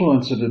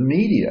influence of the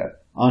media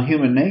on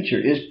human nature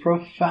is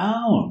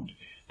profound.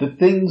 The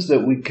things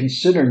that we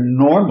consider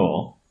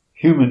normal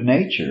human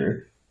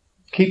nature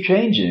keep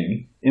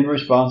changing in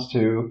response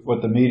to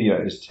what the media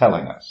is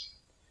telling us.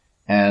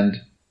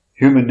 And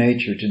human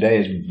nature today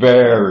is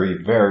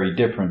very, very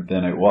different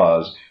than it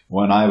was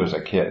when I was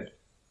a kid.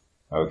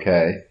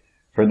 Okay?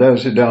 For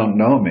those who don't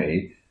know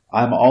me,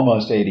 I'm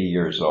almost 80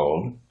 years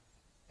old,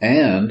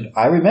 and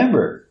I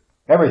remember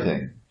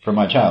everything from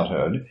my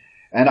childhood,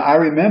 and I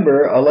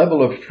remember a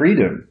level of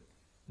freedom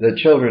that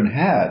children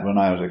had when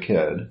I was a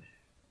kid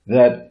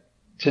that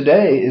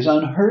today is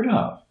unheard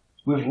of.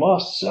 We've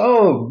lost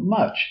so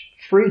much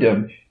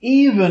freedom,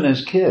 even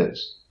as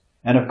kids.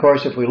 And of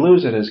course, if we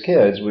lose it as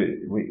kids,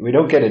 we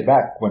don't get it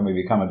back when we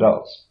become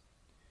adults.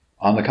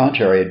 On the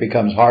contrary, it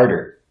becomes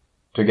harder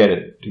to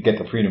get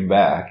the freedom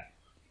back.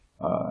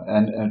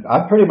 And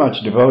I've pretty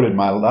much devoted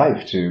my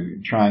life to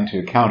trying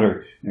to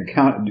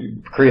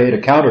create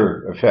a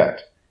counter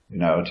effect,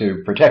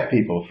 to protect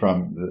people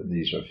from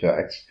these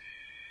effects.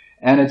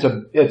 And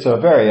it's a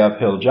very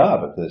uphill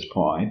job at this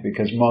point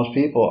because most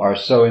people are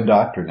so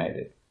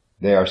indoctrinated.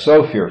 They are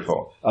so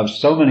fearful of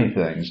so many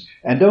things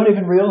and don't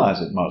even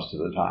realize it most of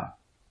the time.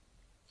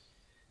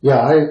 Yeah,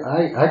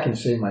 I can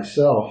say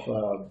myself,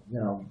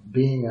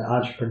 being an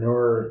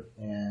entrepreneur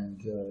and,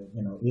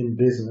 in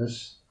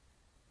business,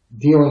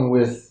 dealing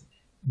with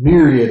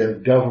myriad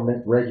of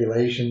government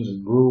regulations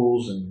and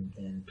rules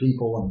and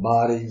people and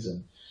bodies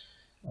and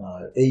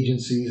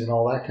agencies and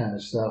all that kind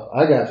of stuff,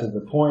 I got to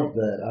the point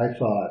that I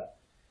thought,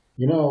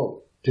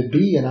 to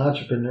be an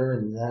entrepreneur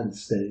in the United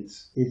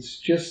States, it's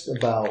just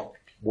about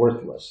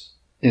worthless.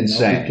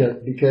 Insane.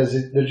 Because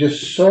there's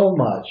just so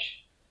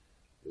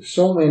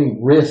many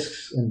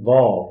risks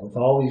involved with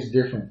all these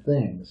different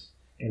things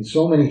and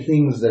so many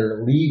things that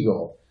are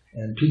legal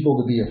and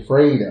people to be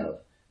afraid of.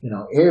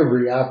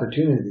 Every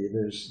opportunity,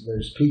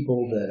 there's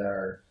people that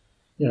are,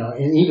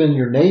 and even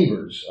your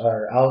neighbors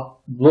are out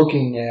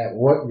looking at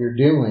what you're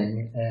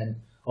doing and,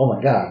 oh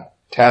my God.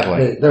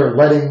 Tattling. They're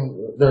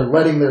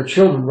letting their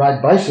children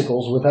ride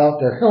bicycles without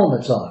their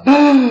helmets on.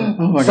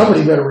 Oh my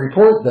Somebody God. better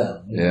report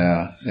them.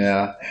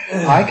 Yeah.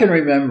 I can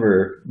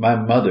remember my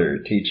mother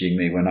teaching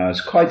me when I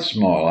was quite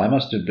small. I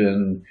must have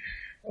been,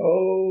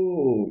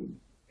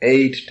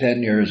 8,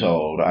 10 years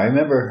old. I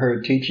remember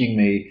her teaching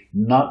me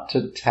not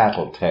to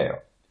tattletale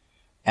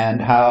and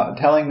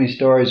telling me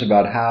stories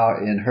about how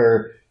in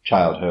her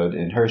childhood,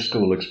 in her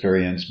school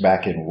experience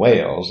back in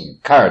Wales, in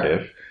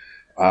Cardiff,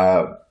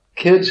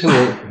 kids who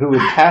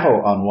would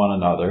tattle on one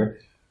another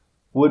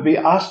would be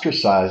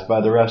ostracized by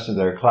the rest of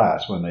their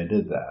class when they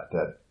did that.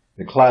 That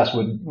the class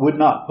would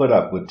not put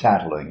up with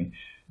tattling.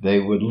 They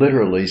would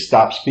literally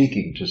stop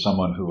speaking to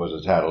someone who was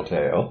a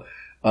tattletale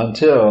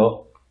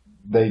until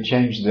they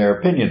changed their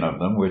opinion of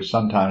them, which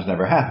sometimes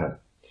never happened.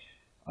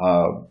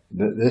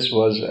 This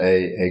was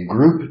a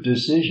group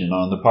decision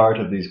on the part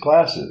of these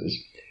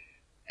classes,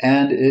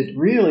 and it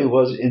really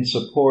was in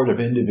support of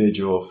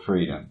individual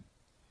freedom.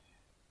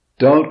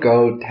 don't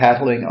go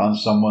tattling on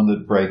someone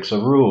that breaks a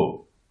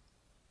rule.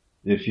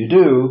 If you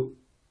do,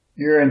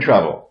 you're in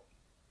trouble.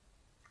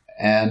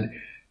 And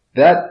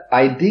that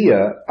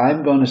idea,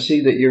 I'm going to see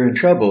that you're in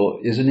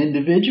trouble, is an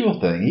individual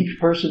thing. Each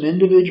person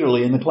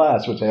individually in the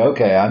class would say,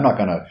 okay, I'm not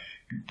going to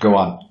go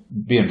on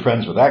being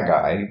friends with that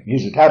guy.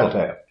 He's a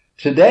tattletale.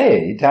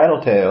 Today,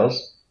 tattletales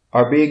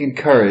are being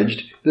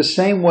encouraged the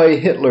same way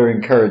Hitler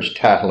encouraged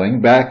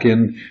tattling back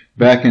in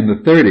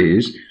the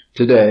 30s.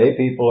 Today,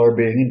 people are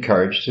being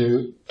encouraged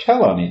to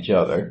tell on each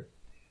other.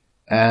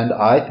 And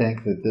I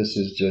think that this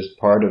is just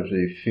part of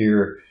the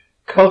fear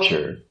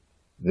culture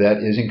that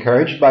is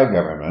encouraged by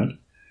government,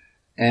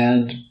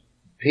 and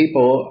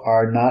people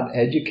are not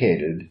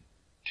educated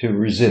to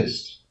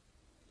resist.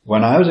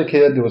 When I was a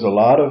kid, there was a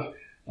lot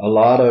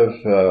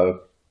of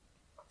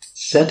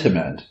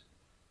sentiment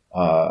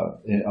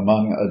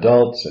among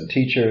adults and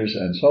teachers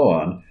and so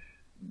on.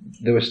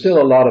 There was still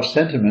a lot of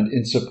sentiment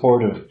in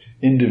support of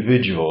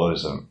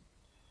individualism.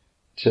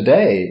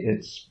 Today,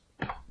 it's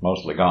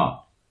mostly gone.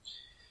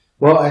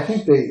 Well, I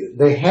think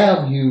they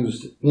have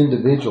used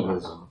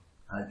individualism,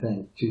 I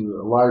think, to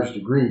a large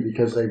degree,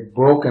 because they've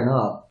broken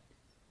up,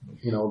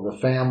 the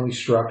family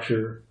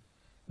structure.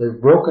 They've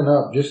broken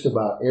up just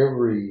about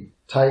every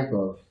type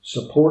of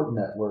support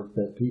network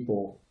that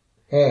people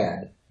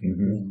had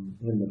in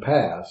the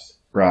past.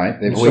 Right,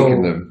 they've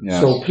weakened them.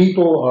 Yes. So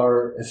people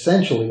are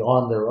essentially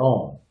on their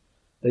own.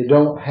 They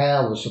don't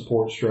have a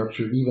support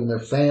structure, even their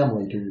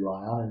family, to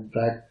rely on. In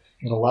fact,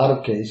 in a lot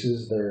of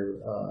cases, they're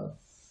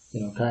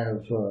kind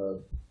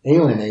of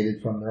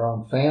alienated from their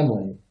own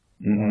family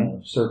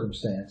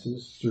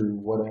circumstances through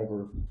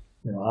whatever,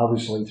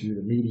 obviously through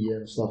the media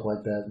and stuff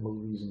like that,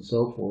 movies and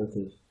so forth,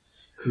 have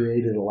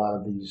created a lot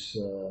of these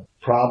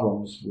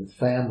problems with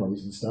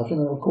families and stuff.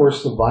 And of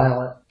course, the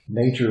violent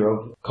nature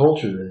of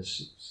culture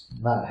is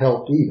not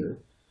helped either.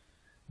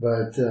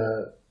 But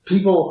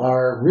people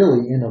are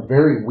really in a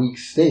very weak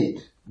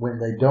state when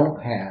they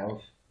don't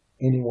have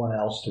anyone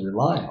else to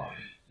rely on.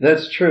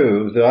 That's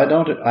true, though I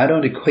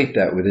don't equate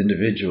that with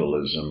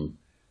individualism.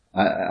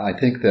 I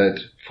think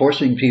that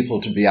forcing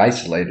people to be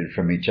isolated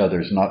from each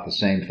other is not the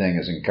same thing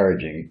as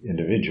encouraging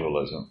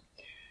individualism.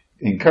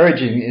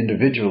 Encouraging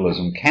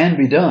individualism can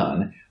be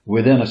done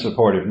within a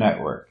supportive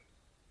network.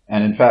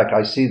 And in fact,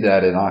 I see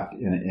that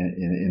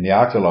in the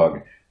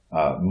Octologue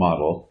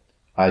model.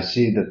 I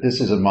see that this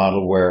is a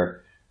model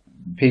where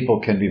people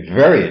can be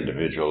very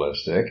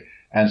individualistic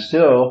and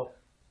still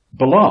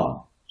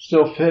belong,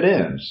 still fit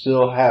in,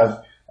 still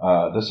have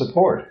the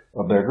support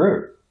of their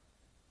group.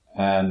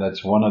 And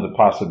that's one of the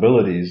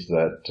possibilities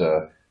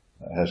that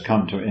has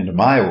come into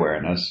my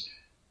awareness.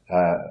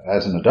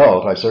 As an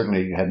adult, I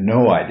certainly had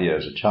no idea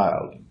as a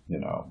child.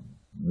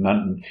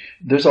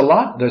 There's a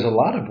lot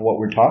of what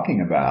we're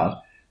talking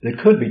about that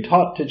could be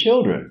taught to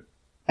children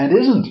and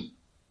isn't.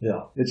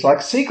 Yeah, it's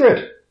like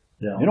secret.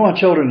 Yeah, you don't want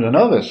children to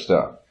know this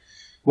stuff.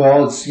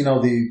 Well, it's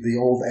the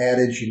old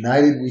adage: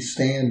 united we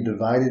stand,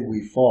 divided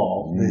we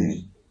fall.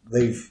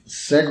 They've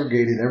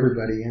segregated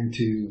everybody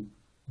into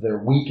their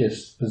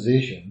weakest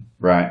position.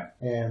 Right.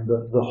 And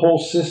the whole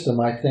system,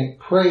 I think,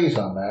 preys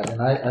on that.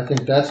 And I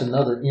think that's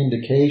another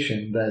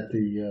indication that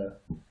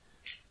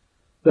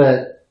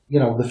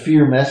the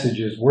fear message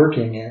is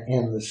working,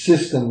 and the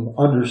system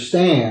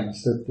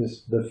understands that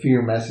the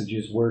fear message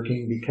is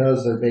working,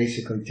 because they're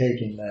basically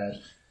taking that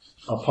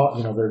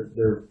apart.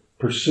 They're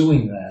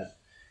pursuing that,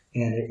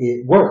 and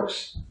it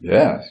works.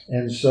 Yes.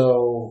 And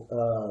so,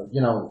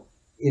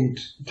 in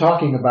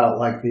talking about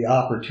like the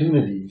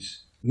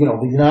opportunities,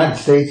 the United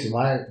States, in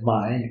my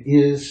mind,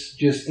 is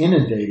just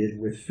inundated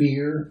with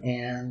fear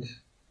and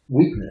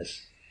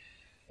weakness.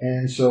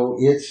 And so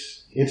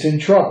it's in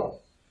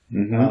trouble.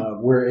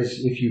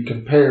 Whereas if you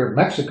compare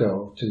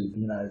Mexico to the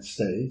United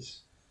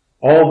States,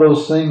 all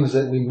those things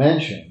that we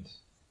mentioned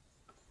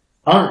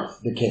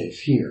aren't the case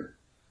here.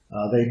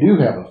 They do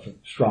have a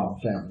strong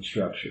family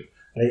structure.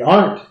 They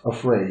aren't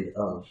afraid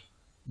of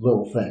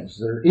little things.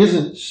 There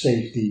isn't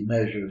safety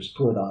measures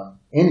put on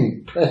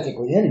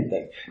practically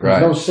anything.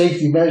 There's no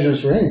safety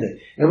measures for anything.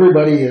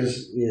 Everybody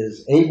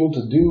is able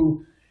to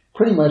do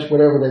pretty much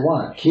whatever they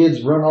want.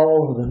 Kids run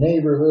all over the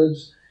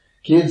neighborhoods.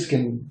 Kids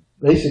can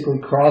basically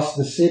cross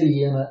the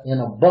city in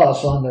a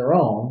bus on their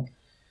own,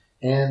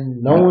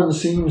 and no one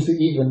seems to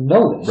even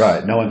notice.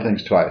 Right. No one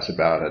thinks twice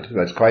about it.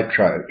 That's quite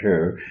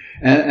true.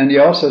 And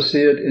you also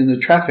see it in the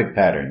traffic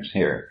patterns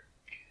here.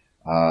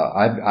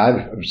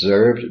 I've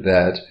observed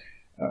that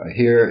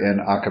here in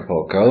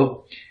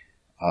Acapulco,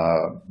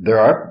 there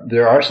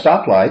are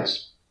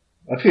stoplights,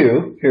 a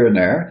few here and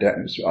there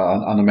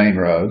on the main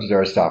roads.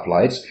 There are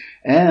stoplights,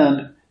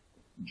 and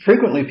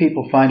frequently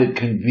people find it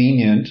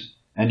convenient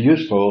and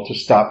useful to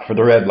stop for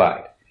the red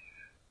light.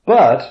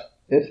 But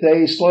if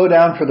they slow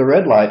down for the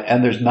red light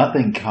and there's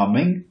nothing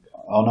coming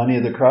on any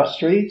of the cross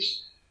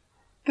streets,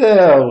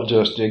 they'll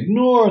just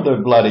ignore the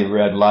bloody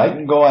red light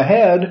and go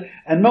ahead,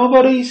 and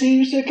nobody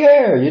seems to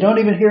care. You don't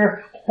even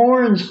hear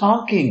horns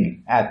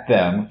honking at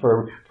them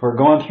for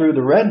going through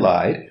the red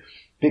light,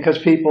 because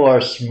people are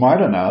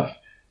smart enough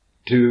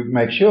to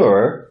make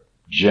sure,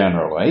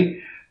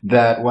 generally,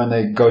 that when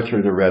they go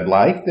through the red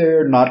light,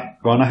 they're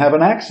not going to have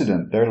an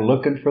accident. They're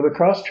looking for the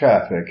cross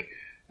traffic.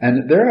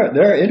 And there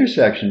are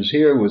intersections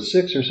here with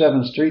 6 or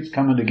 7 streets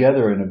coming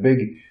together in a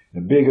big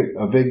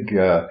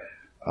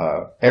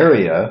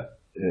area,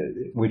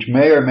 which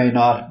may or may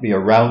not be a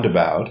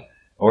roundabout,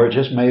 or it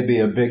just may be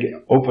a big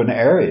open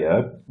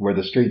area where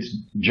the streets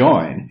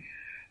join,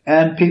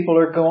 and people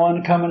are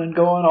coming and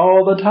going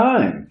all the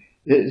time.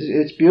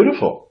 It's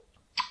beautiful.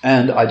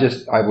 And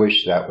I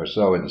wish that were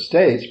so in the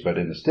States, but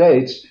in the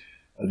States,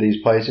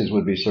 these places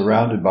would be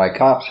surrounded by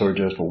cops who are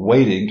just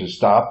waiting to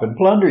stop and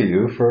plunder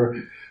you for,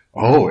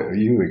 oh,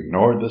 you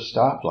ignored the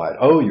stoplight.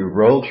 Oh, you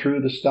rolled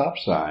through the stop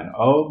sign.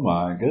 Oh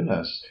my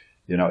goodness.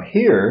 You know,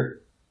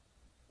 here,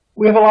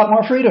 we have a lot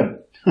more freedom.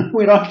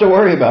 We don't have to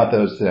worry about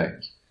those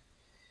things.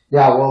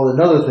 Yeah, well,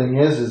 another thing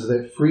is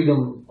that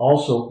freedom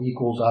also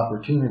equals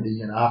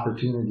opportunity, and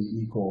opportunity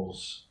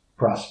equals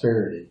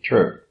prosperity.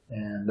 True.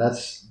 And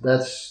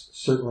that's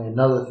certainly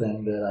another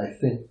thing that I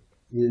think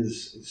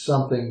is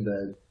something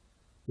that,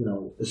 you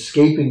know,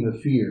 escaping the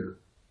fear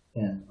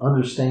and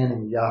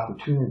understanding the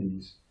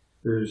opportunities.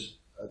 There's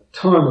a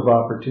ton of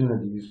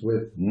opportunities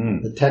with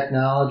the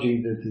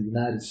technology that the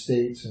United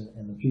States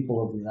and the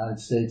people of the United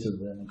States have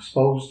been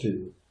exposed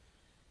to.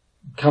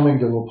 Coming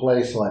to a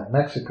place like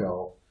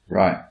Mexico,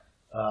 right?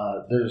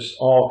 There's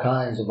all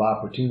kinds of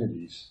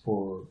opportunities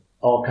for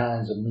all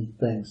kinds of neat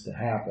things to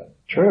happen.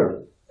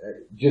 True.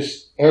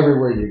 Just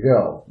everywhere you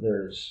go,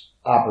 there's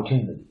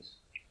opportunities.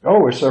 Oh,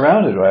 we're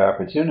surrounded by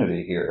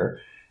opportunity here.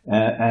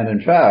 And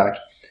in fact,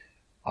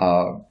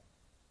 from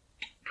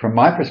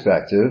my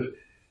perspective,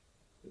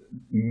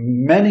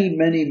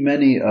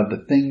 many of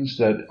the things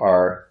that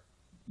are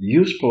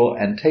useful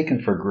and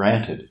taken for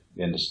granted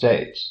in the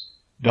States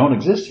don't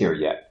exist here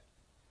yet.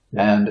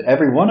 And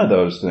every one of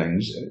those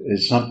things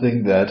is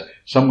something that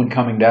someone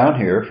coming down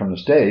here from the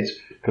States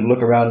could look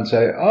around and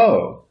say,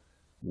 oh,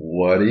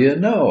 what do you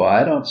know?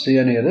 I don't see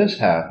any of this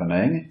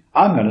happening.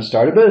 I'm going to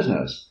start a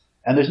business.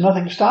 And there's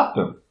nothing to stop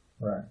them.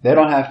 Right. They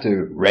don't have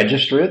to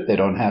register it. They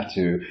don't have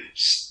to,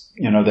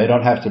 they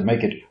don't have to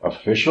make it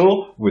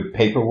official with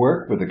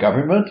paperwork with the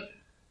government.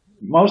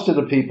 Most of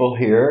the people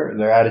here,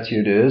 their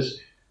attitude is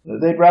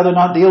they'd rather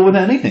not deal with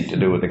anything to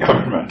do with the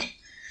government.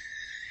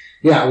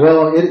 Yeah,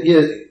 well,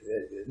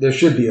 there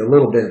should be a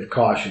little bit of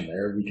caution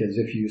there, because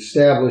if you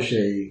establish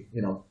a,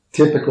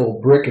 typical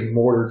brick and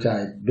mortar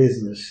type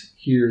business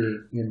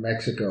here in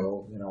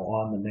Mexico,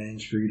 on the main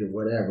street or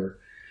whatever,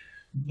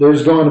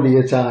 there's going to be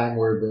a time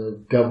where the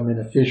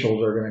government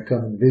officials are going to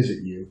come and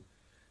visit you.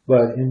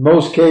 But in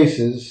most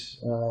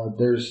cases,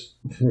 there's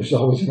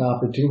always an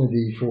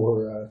opportunity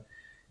for,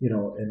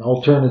 an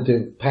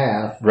alternative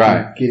path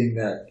to getting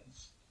that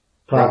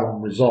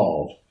problem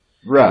resolved.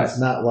 Right. It's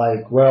not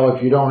like, well,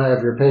 if you don't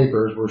have your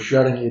papers, we're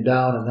shutting you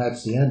down and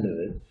that's the end of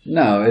it.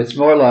 No, it's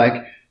more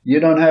like, you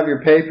don't have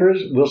your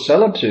papers, we'll sell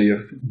them to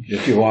you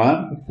if you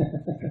want.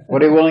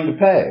 What are you willing to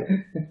pay?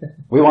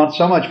 We want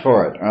so much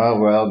for it. Oh,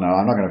 well, no,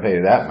 I'm not going to pay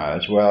you that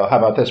much. Well, how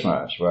about this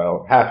much?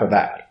 Well, half of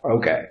that.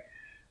 Okay.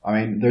 I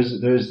mean,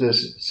 there's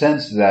this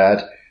sense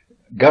that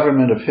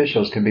government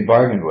officials can be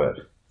bargained with.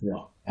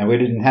 Yeah. And we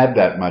didn't have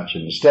that much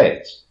in the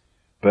States.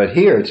 But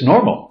here, it's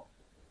normal.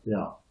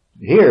 Yeah.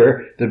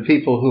 Here, the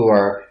people who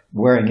are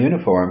wearing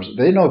uniforms,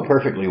 they know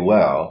perfectly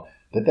well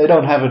that they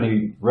don't have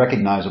any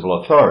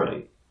recognizable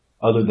authority,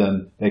 other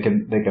than they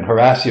can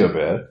harass you a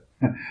bit,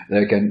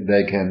 they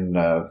can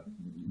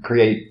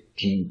create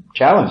some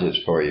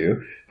challenges for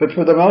you, but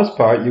for the most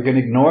part, you can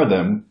ignore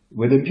them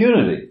with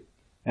impunity,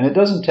 and it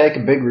doesn't take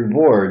a big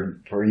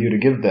reward for you to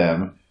give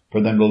them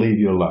for them to leave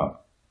you alone.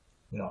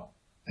 Yeah.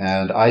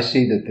 And I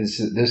see that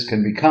this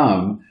can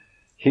become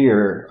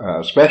here,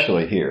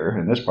 especially here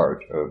in this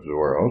part of the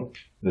world,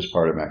 this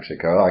part of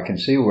Mexico, I can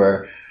see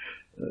where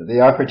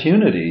the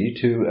opportunity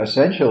to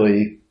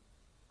essentially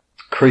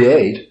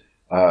create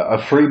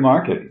a free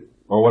market,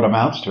 or what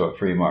amounts to a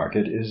free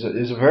market, is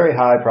a very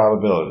high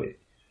probability.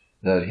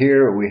 That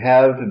here we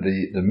have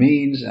the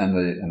means and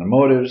the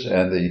motives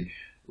and the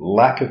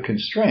lack of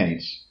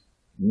constraints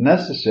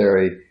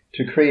necessary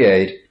to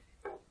create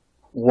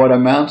what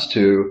amounts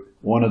to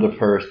one of the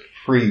first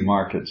free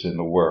markets in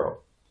the world.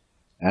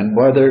 And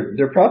while there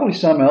are probably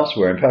some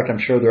elsewhere, in fact, I'm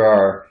sure there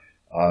are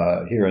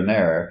here and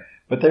there,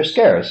 but they're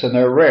scarce and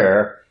they're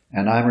rare,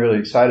 and I'm really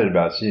excited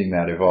about seeing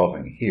that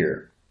evolving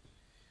here.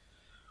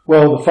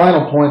 Well, the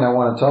final point I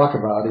want to talk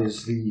about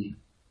is the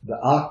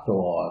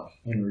Octologue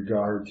in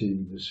regard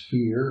to this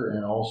fear,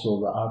 and also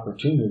the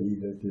opportunity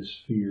that this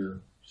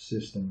fear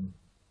system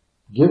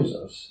gives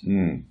us.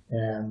 And,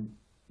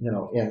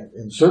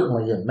 and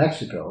certainly in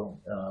Mexico,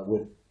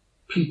 with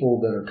people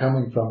that are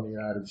coming from the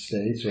United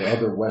States or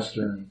other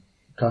Western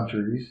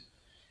countries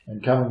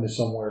and coming to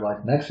somewhere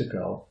like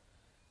Mexico,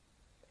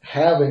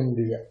 having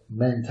the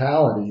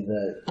mentality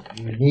that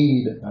you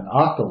need an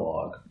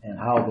Octologue and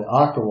how the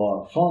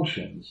Octologue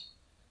functions,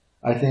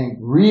 I think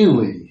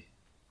really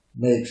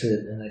makes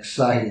it an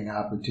exciting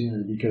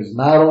opportunity, because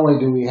not only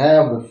do we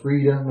have the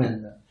freedom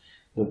and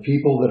the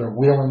people that are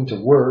willing to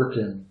work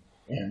and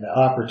the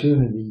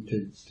opportunity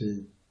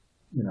to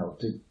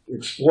to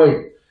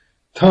exploit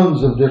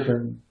tons of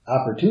different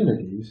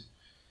opportunities.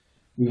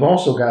 We've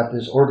also got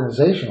this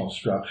organizational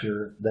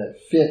structure that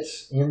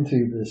fits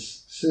into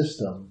this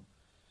system.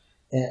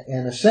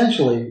 And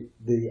essentially,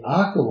 the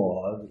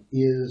Octologue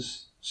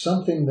is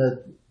something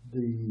that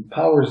the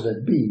powers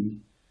that be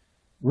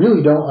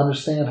really don't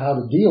understand how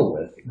to deal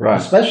with, right,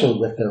 especially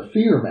with their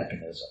fear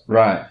mechanism.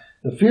 Right.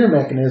 The fear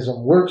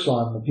mechanism works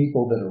on the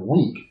people that are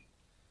weak.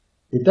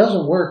 It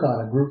doesn't work on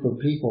a group of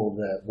people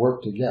that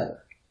work together.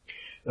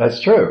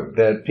 That's true.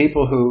 That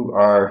people who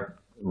are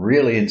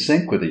really in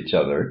sync with each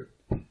other,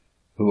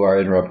 who are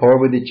in rapport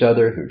with each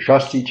other, who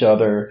trust each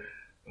other,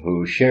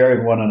 who share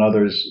in one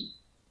another's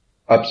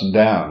ups and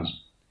downs,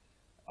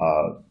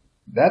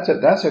 that's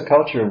a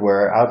culture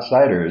where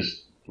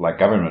outsiders, like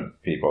government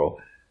people,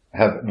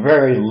 have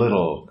very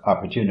little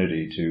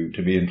opportunity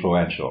to be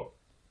influential.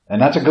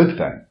 And that's a good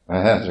thing.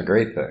 That's a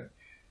great thing.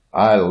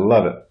 I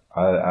love it.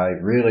 I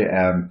really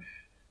am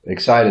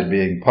excited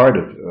being part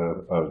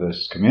of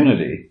this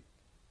community,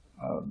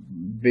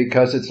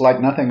 because it's like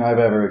nothing I've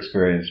ever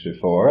experienced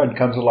before, and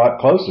comes a lot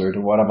closer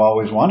to what I've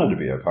always wanted to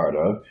be a part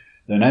of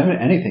than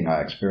anything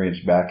I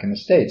experienced back in the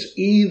States.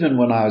 Even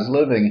when I was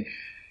living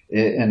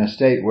in a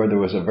state where there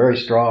was a very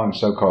strong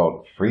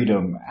so-called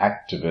freedom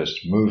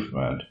activist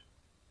movement,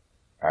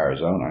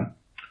 Arizona,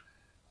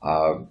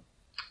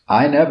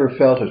 I never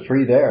felt as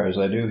free there as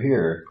I do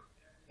here.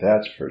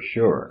 That's for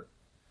sure.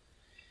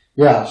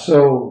 Yeah,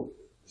 so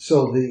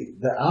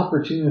the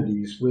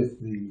opportunities with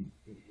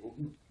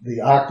the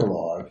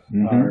Octologue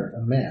are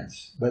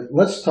immense. But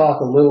let's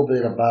talk a little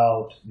bit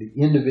about the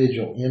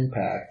individual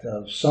impact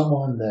of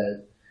someone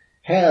that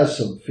has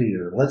some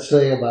fear. Let's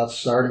say about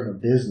starting a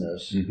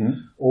business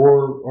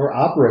or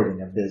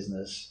operating a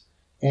business,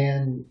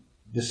 and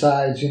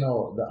decides, the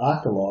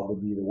Octologue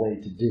would be the way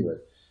to do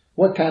it.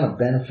 What kind of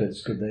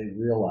benefits could they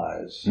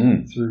realize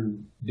through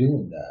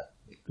doing that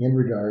in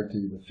regard to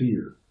the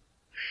fear?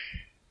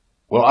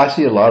 Well, I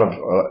see a lot of,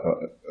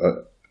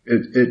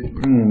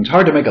 it's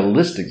hard to make a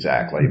list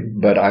exactly,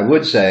 but I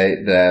would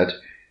say that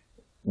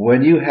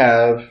when you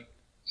have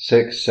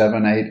 6,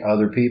 7, 8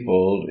 other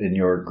people in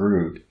your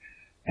group,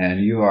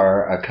 and you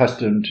are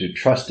accustomed to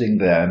trusting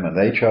them and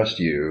they trust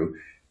you,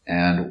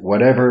 and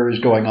whatever is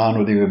going on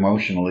with you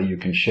emotionally, you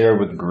can share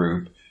with the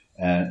group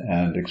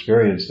and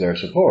experience their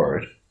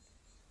support,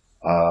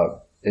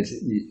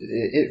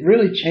 it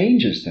really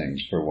changes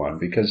things for one,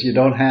 because you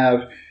don't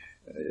have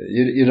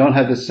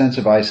this sense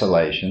of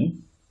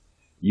isolation.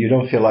 You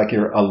don't feel like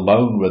you're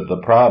alone with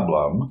the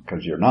problem,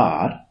 because you're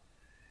not.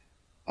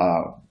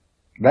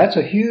 That's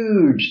a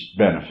huge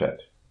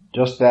benefit.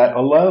 Just that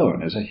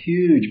alone is a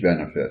huge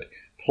benefit.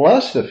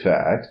 Plus the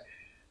fact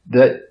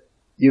that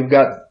you've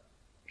got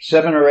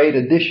 7 or 8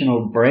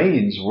 additional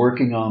brains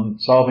working on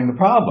solving the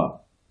problem.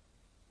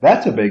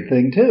 That's a big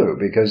thing too,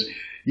 because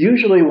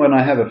usually when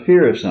I have a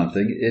fear of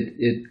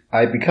something,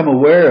 I become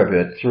aware of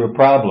it through a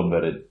problem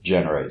that it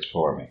generates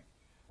for me.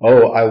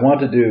 Oh, I want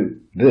to do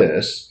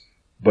this,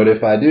 but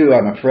if I do,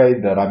 I'm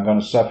afraid that I'm going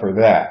to suffer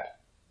that.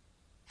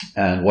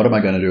 And what am I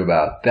going to do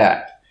about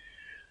that?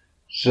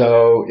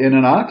 So in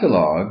an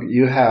Octologue,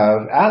 you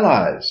have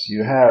allies,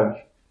 you have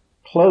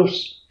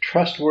close,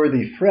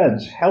 trustworthy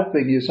friends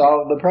helping you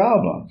solve the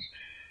problems.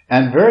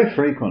 And very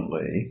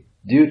frequently,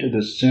 due to the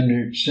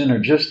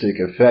synergistic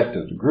effect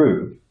of the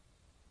group,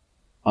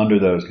 under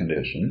those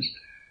conditions,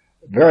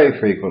 very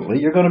frequently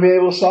you're going to be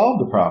able to solve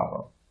the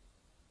problem.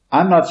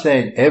 I'm not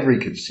saying every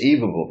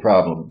conceivable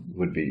problem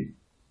would be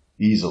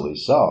easily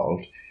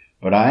solved,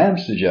 but I am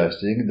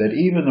suggesting that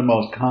even the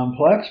most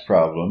complex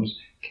problems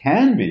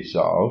can be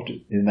solved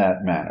in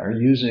that manner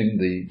using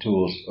the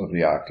tools of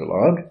the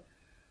Octologue.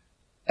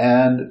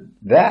 And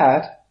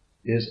that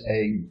is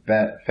a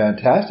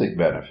fantastic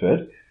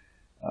benefit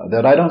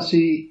that I don't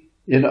see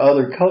in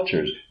other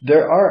cultures.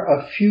 There are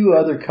a few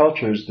other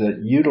cultures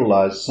that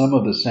utilize some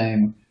of the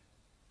same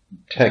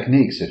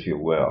techniques, if you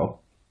will,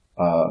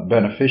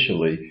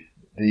 beneficially.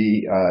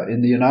 In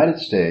the United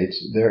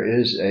States, there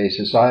is a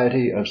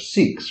society of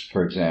Sikhs,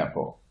 for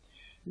example.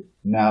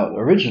 Now,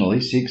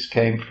 originally, Sikhs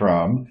came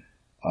from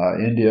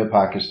India,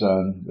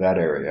 Pakistan, that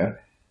area,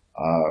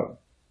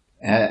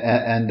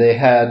 and they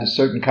had a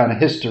certain kind of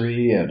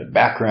history and a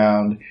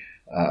background.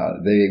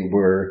 They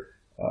were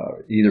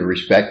either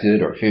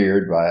respected or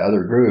feared by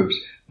other groups,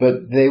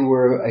 but they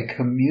were a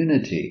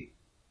community.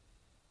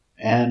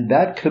 And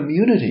that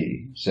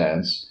community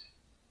sense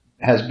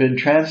has been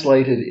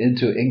translated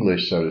into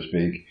English, so to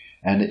speak.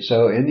 And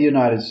so in the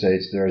United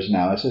States, there is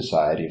now a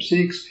society of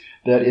Sikhs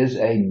that is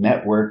a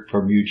network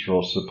for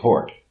mutual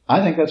support.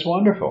 I think that's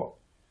wonderful.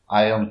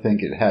 I don't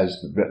think it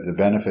has the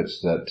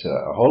benefits that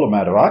a whole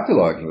amount of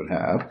Octologues would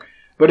have,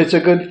 but it's a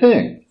good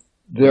thing.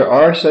 There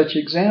are such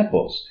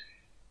examples.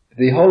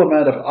 The whole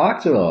amount of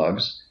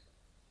Octologues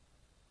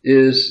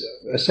is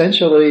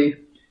essentially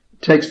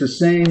takes the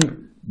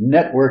same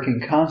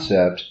networking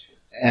concept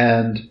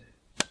and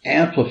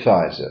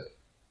amplifies it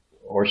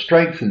or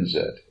strengthens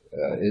it.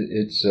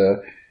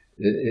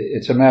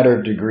 It's a matter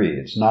of degree.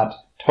 It's not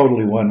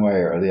totally one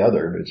way or the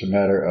other. It's a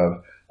matter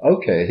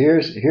okay,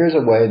 here's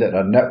a way that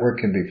a network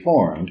can be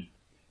formed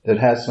that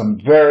has some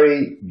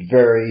very,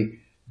 very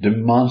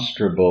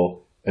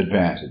demonstrable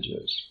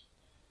advantages.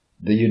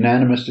 The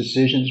unanimous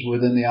decisions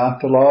within the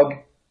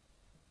Octologue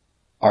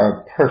are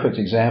a perfect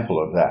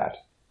example of that.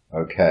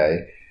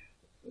 Okay?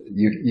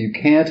 You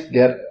can't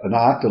get an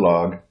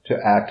Octologue to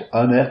act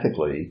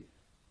unethically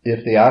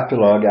if the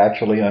Octologue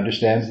actually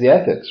understands the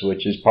ethics,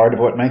 which is part of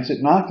what makes it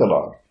an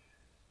Octologue.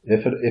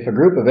 If a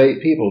group of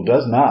 8 people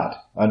does not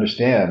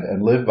understand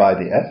and live by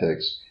the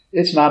ethics,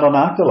 it's not an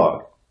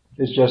Octologue.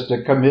 It's just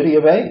a committee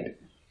of 8.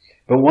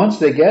 But once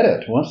they get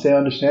it, once they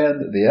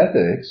understand the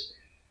ethics,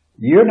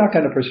 you're not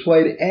going to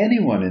persuade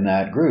anyone in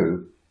that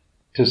group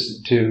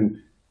to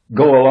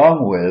go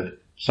along with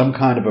some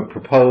kind of a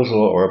proposal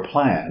or a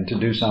plan to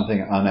do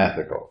something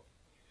unethical.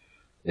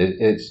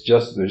 It's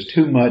just, there's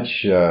too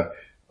much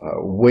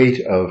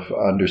weight of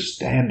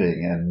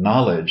understanding and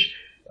knowledge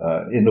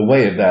in the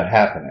way of that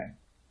happening.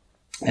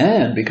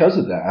 And because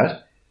of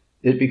that,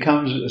 it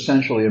becomes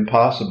essentially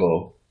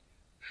impossible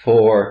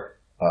for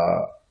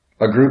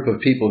a group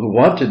of people who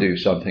want to do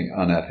something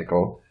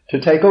unethical to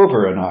take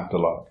over an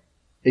Octologue.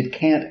 It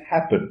can't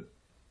happen.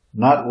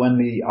 Not when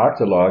the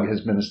Octologue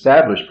has been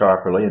established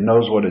properly and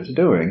knows what it's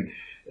doing.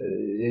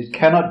 It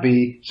cannot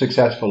be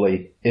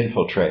successfully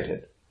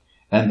infiltrated.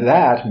 And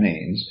that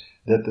means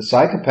that the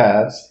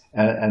psychopaths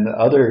and the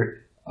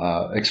other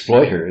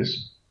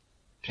exploiters,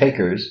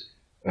 takers,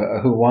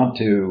 who want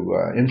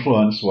to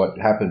influence what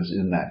happens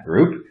in that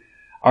group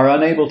are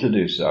unable to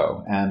do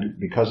so. And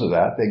because of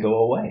that, they go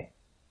away.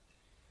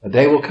 A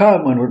day will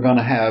come when we're going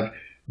to have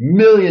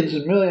millions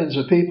and millions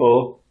of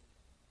people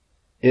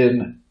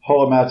in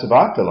whole amounts of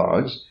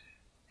Octologues,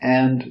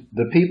 and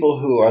the people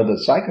who are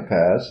the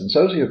psychopaths and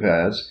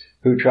sociopaths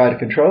who try to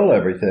control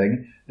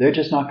everything, they're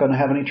just not going to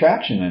have any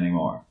traction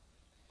anymore.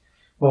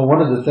 Well,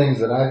 one of the things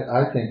that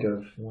I think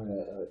of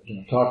when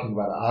talking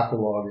about an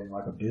Octologue in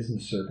like a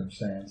business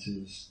circumstance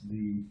is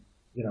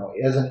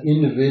as an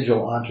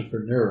individual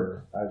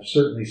entrepreneur, I've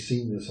certainly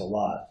seen this a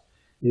lot.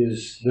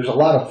 There's a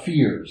lot of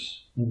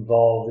fears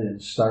involved in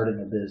starting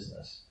a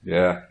business.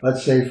 Yeah.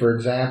 Let's say, for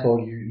example,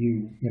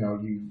 you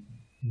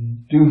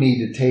do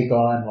need to take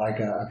on like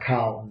an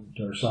accountant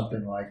or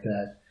something like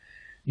that.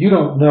 You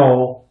don't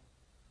know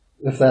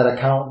if that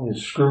accountant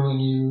is screwing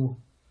you,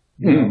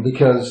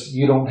 because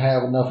you don't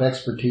have enough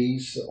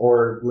expertise,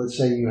 or let's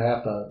say you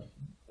have to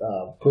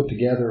put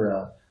together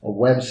a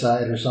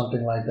website or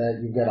something like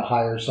that. You've got to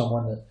hire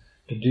someone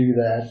to do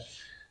that.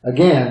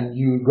 Again,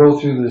 you go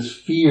through this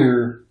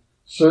fear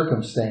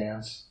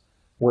circumstance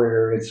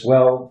where it's,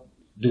 well,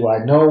 do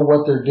I know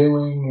what they're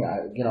doing?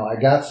 I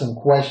got some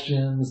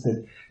questions.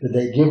 Did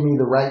they give me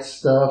the right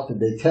stuff? Did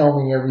they tell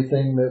me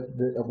everything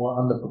that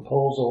on the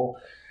proposal?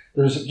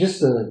 There's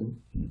just a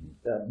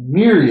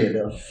myriad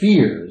of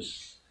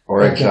fears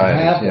or that can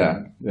anxiety,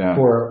 happen yeah.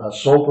 for a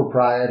sole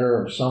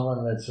proprietor or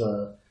someone that's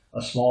a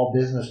small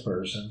business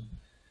person.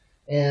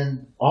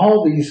 And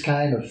all these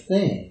kind of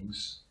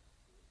things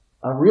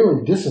are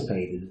really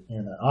dissipated in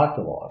an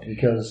Octologue,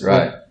 because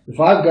right. if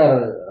I've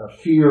got a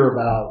fear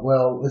about,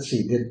 well, let's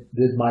see, did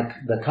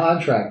the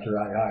contractor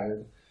I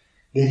hired,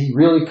 did he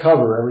really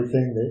cover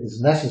everything that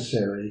is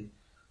necessary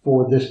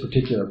for this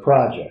particular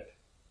project?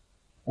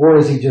 Or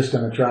is he just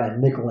going to try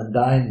and nickel and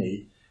dime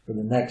me for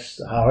the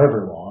next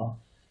however long?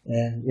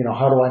 And,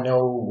 how do I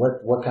know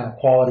what kind of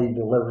quality he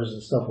delivers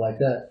and stuff like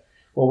that?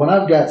 Well, when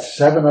I've got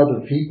 7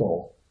 other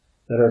people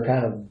that are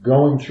kind of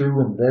going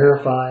through and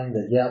verifying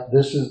that, yeah,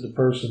 this is the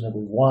person that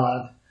we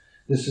want,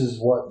 this is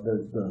what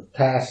the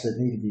tasks that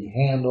need to be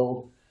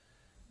handled,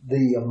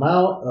 the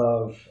amount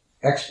of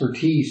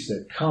expertise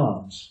that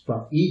comes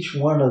from each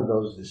one of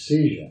those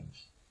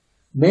decisions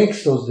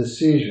makes those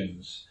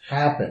decisions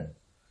happen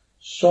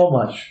so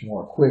much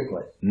more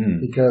quickly.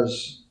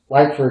 Because,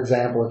 like, for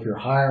example, if you're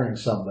hiring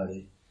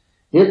somebody,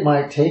 it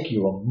might take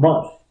you a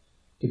month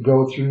to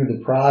go through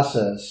the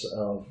process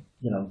of,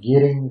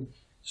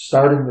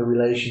 starting the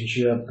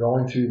relationship,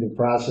 going through the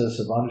process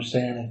of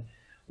understanding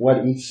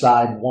what each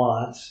side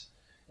wants,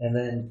 and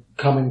then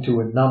coming to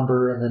a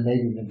number, and then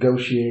maybe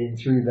negotiating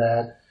through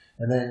that,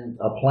 and then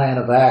a plan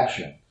of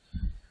action.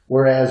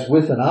 Whereas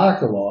with an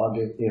Octologue,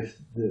 if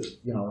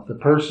the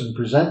person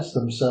presents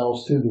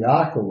themselves to the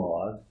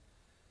Octologue,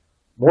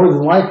 more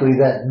than likely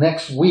that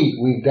next week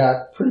we've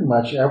got pretty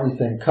much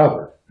everything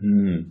covered.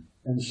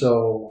 And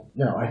so,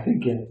 I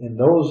think in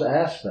those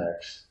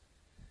aspects,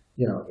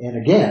 and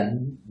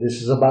again,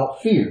 this is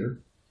about fear.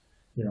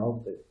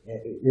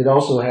 It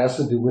also has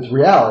to do with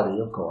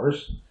reality, of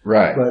course.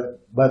 Right.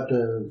 But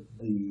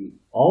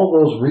all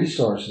those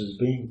resources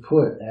being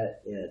put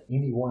at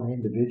any one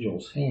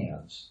individual's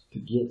hands to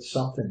get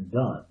something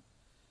done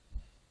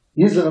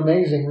is an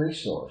amazing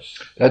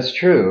resource. That's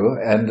true,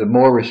 and the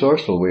more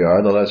resourceful we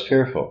are, the less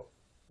fearful.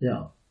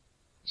 Yeah.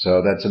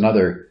 So that's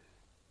another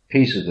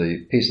piece of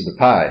the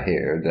pie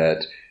here,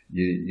 that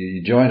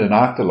you join an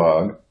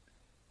Octologue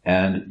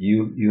and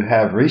you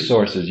have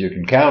resources you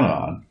can count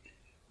on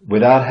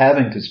without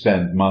having to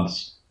spend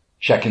months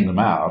checking them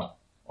out.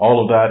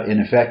 All of that, in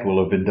effect,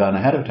 will have been done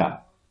ahead of time.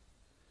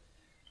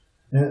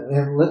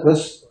 And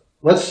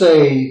let's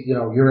say, you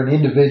know, you're an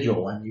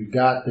individual and you've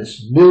got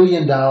this $1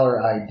 million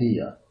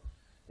idea,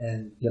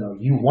 and you know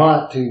you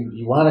want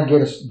to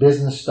get a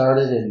business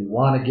started and you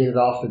want to get it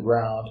off the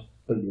ground,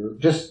 but you're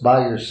just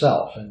by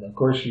yourself, and of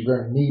course you're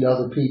going to need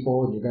other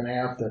people, and you're going to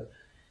have to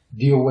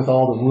deal with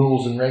all the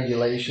rules and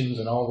regulations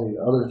and all the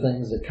other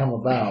things that come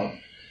about.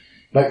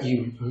 But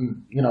you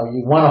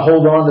want to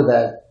hold on to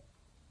that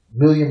 $1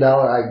 million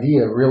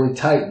idea really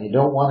tight, and you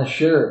don't want to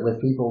share it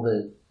with people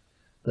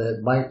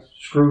that might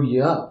screw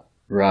you up.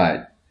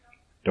 Right.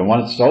 Don't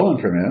want it stolen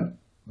from you.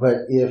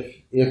 But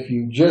if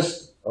you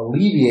just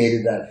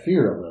alleviated that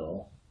fear a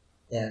little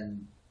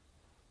and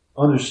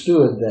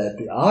understood that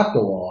the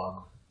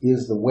Octologue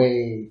is the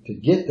way to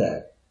get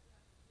that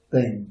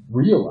thing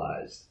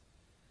realized,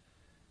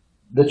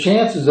 the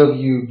chances of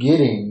you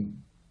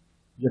getting,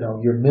 you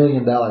know, your $1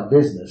 million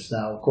business,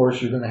 now of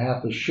course you're going to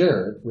have to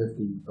share it with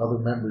the other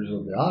members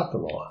of the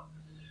Octologue,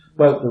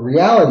 but the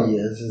reality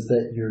is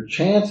that your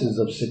chances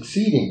of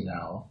succeeding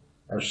now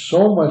are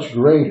so much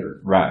greater,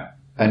 right,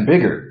 and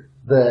bigger,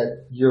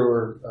 that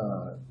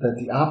that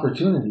the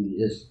opportunity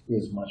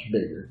is much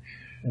bigger,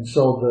 and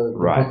so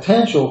the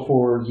potential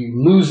for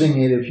you losing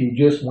it if you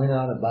just went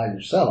on it by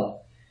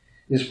yourself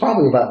is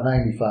probably about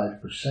 95%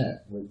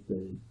 with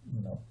the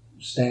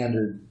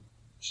standard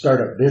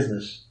startup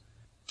business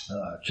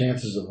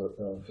chances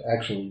of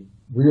actually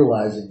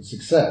realizing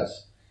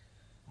success.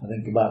 I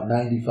think about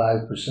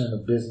 95%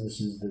 of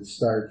businesses that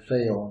start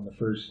fail in the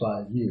first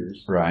 5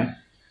 years. Right.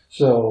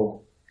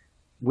 So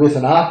with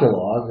an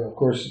Octologue, of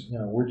course,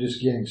 we're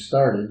just getting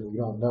started. We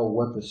don't know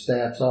what the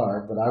stats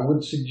are, but I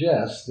would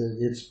suggest that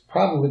it's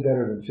probably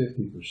better than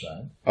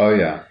 50%. Oh,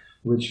 yeah.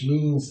 Which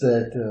means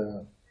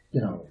that,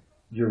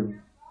 you're,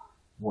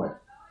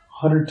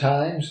 100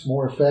 times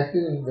more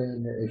effective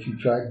than if you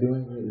tried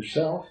doing it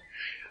yourself?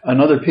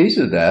 Another piece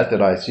of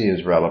that I see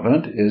as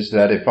relevant is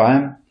that if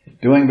I'm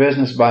doing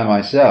business by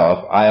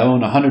myself, I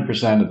own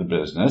 100% of the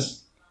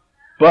business,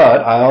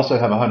 but I also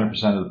have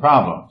 100% of the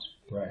problems.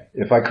 Right.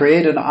 If I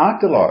create an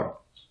Octologue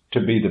to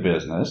be the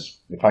business,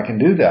 if I can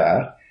do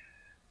that,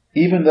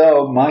 even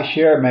though my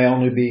share may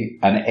only be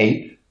an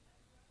eighth,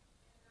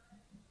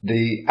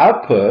 the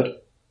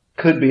output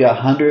could be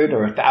 100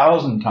 or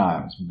 1,000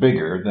 times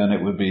bigger than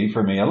it would be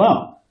for me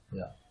alone.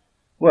 Yeah.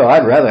 Well,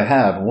 I'd rather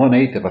have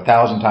 1/8 of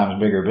 1,000 times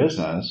bigger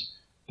business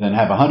than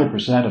have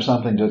 100% of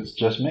something that's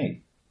just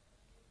me.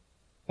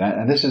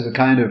 And this is the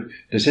kind of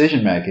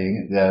decision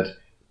making that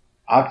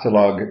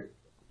Octologue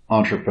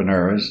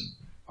entrepreneurs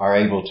are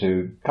able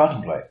to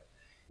contemplate.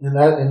 And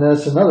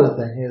that's another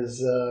thing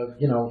is,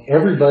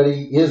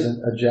 everybody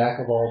isn't a jack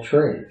of all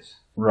trades.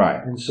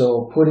 Right. And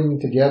so putting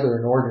together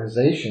an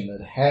organization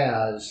that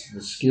has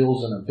the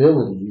skills and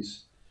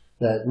abilities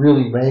that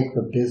really make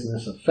the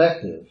business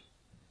effective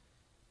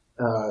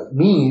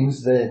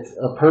means that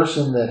a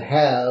person that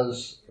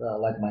has,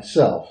 like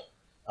myself,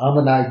 I'm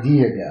an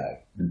idea guy,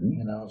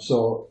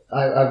 so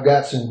I've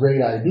got some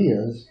great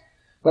ideas,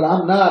 but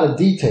I'm not a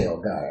detail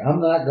guy. I'm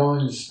not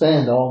going to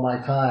spend all my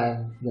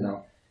time,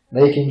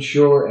 making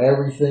sure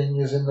everything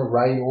is in the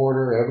right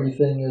order,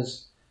 everything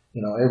is,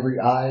 every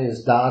I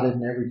is dotted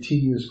and every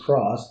T is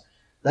crossed.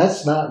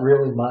 That's not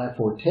really my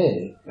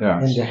forte.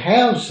 Yeah. And to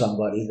have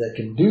somebody that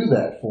can do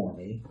that for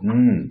me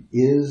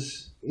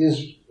is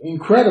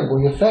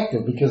incredibly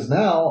effective, because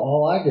now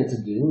all I get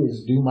to do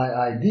is do my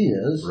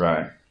ideas.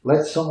 Right.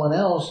 Let someone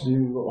else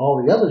do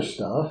all the other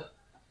stuff,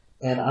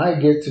 and I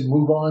get to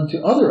move on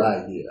to other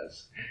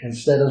ideas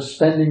instead of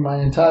spending my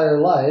entire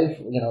life.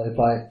 If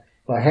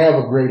I have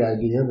a great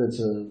idea that's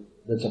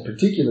a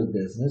particular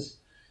business,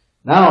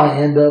 now I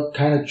end up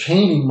kind of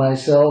chaining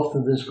myself to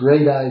this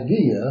great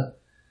idea,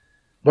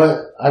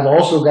 but I've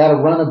also got to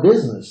run a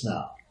business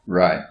now.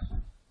 Right.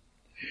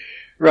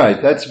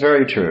 Right. That's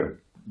very true.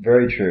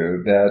 Very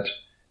true. That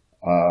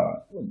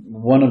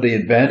one of the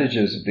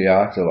advantages of the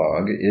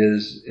Octologue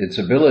is its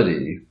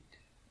ability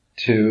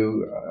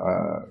to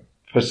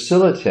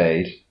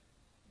facilitate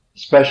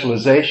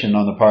specialization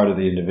on the part of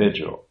the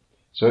individual.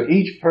 So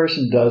each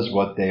person does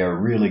what they are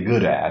really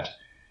good at,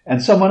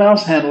 and someone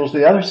else handles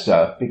the other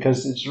stuff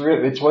because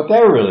it's what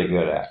they're really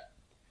good at.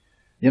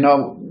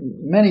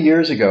 Many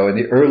years ago, in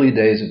the early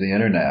days of the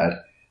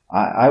internet,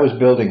 I was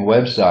building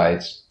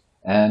websites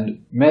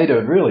and made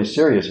a really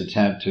serious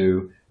attempt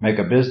to make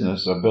a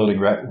business of building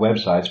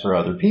websites for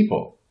other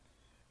people.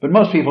 But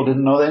most people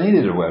didn't know they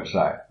needed a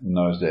website in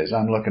those days.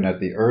 I'm looking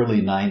at the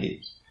early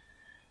 90s.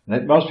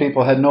 Most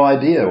people had no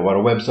idea what a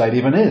website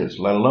even is,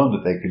 let alone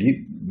that they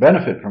could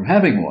benefit from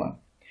having one.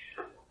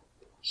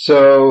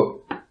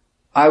 So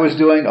I was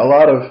doing a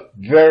lot of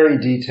very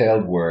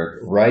detailed work,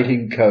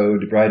 writing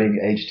code, writing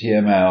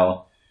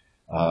HTML,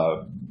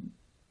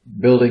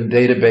 building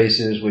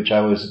databases, which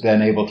I was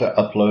then able to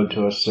upload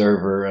to a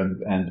server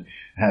and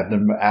have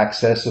them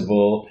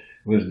accessible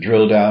with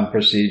drill down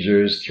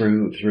procedures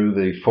through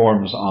the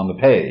forms on the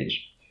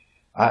page.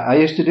 I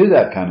used to do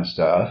that kind of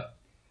stuff,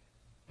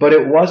 but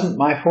it wasn't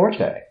my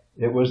forte.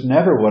 It was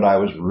never what I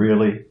was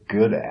really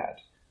good at.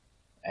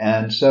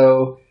 And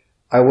so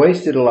I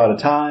wasted a lot of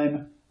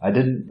time. I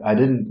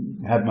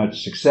didn't have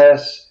much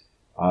success.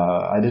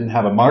 I didn't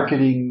have a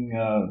marketing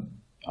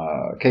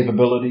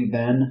capability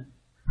then.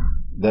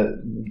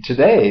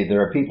 Today,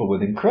 there are people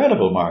with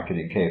incredible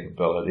marketing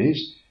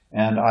capabilities,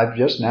 and I've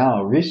just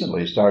now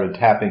recently started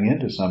tapping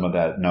into some of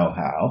that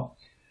know-how.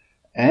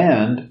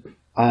 And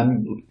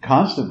I'm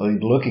constantly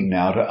looking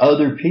now to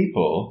other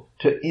people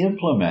to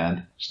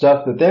implement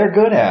stuff that they're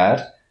good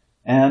at,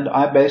 and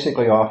I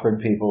basically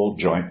offered people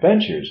joint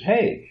ventures.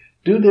 Hey,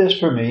 do this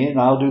for me and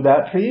I'll do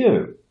that for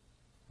you.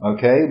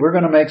 Okay, we're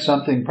going to make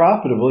something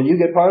profitable. You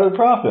get part of the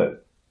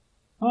profit.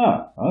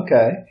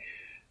 Okay.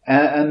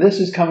 And this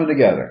is coming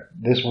together.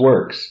 This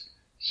works.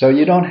 So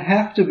you don't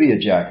have to be a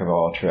jack of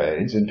all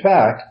trades. In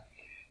fact,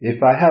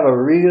 if I have a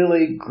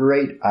really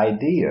great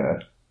idea,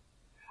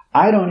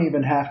 I don't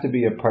even have to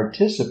be a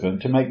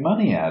participant to make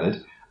money at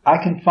it. I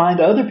can find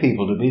other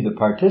people to be the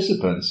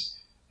participants,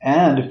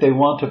 and if they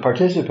want to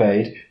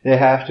participate, they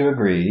have to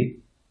agree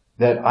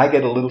that I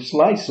get a little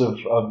slice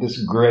of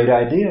this great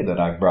idea that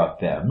I brought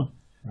them,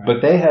 right.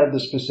 But they have the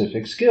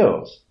specific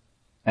skills.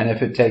 And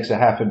if it takes a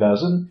half a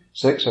dozen,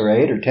 6 or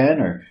 8 or 10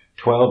 or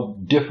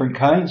 12 different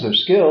kinds of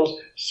skills,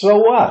 so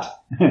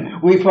what?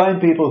 We find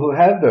people who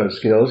have those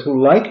skills,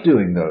 who like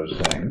doing those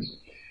things.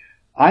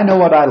 I know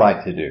what I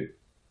like to do.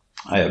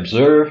 I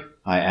observe,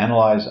 I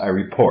analyze, I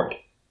report.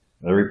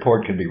 The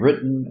report can be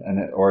written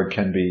or it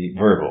can be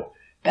verbal.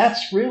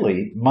 That's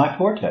really my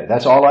forte.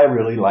 That's all I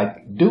really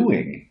like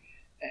doing.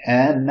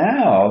 And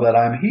now that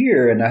I'm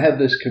here and I have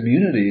this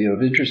community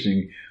of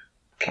interesting,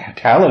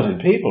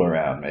 talented people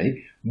around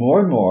me,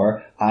 more and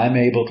more I'm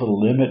able to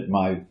limit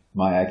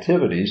my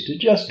activities to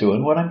just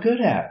doing what I'm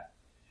good at.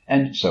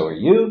 And so are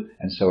you,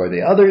 and so are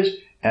the others,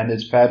 and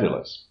it's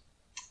fabulous.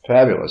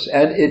 Fabulous.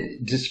 And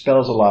it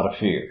dispels a lot of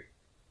fear.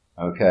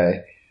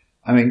 Okay?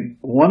 I mean,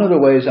 one of the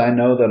ways I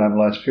know that I'm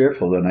less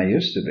fearful than I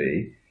used to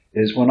be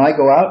is when I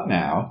go out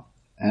now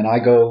and I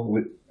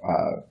go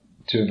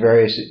to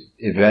various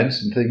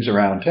events and things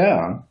around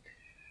town,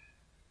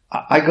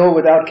 I go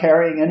without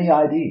carrying any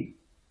ID.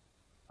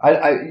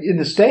 In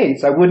the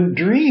States, I wouldn't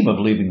dream of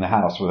leaving the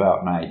house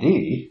without an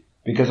ID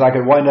because I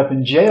could wind up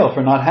in jail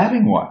for not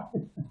having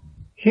one.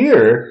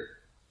 Here,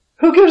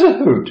 who gives a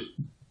hoot?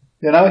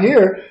 You know,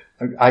 here,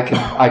 I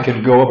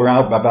can go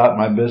around about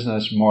my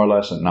business more or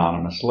less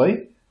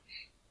anonymously,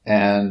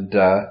 and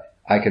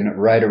I can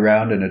ride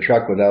around in a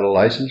truck without a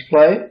license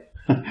plate.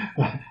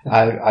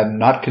 I'm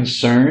not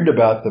concerned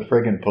about the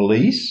friggin'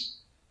 police.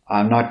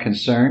 I'm not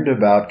concerned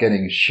about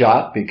getting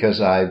shot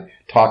because I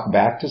talk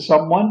back to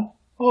someone.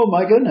 Oh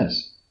my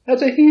goodness,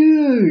 that's a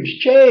huge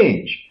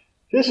change.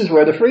 This is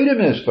where the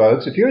freedom is,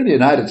 folks. If you're in the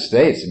United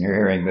States and you're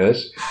hearing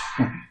this,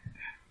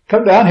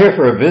 come down here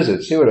for a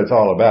visit, see what it's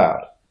all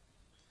about.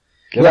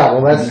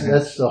 Well,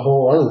 that's the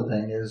whole other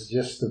thing is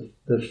just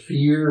the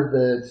fear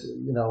that,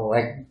 you know,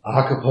 like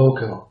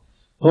Acapulco.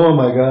 Oh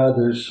my God,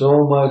 there's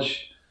so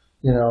much,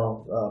 you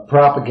know,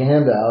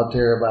 propaganda out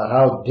there about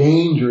how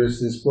dangerous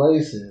this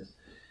place is.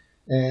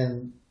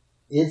 And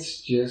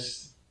it's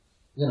just,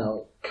 you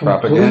know,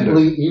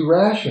 completely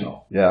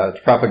irrational. Yeah, it's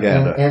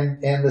propaganda.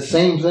 And the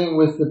same thing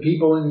with the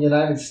people in the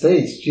United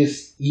States,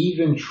 just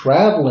even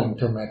traveling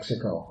to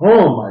Mexico.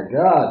 Oh my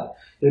God.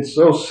 It's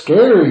so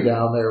scary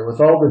down there with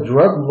all the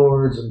drug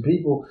lords and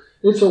people.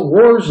 It's a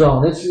war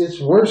zone. It's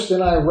worse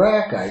than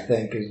Iraq, I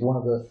think, is one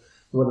of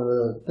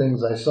the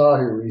things I saw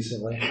here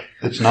recently.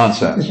 It's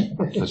nonsense.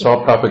 It's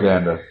all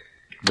propaganda.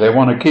 They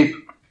want to keep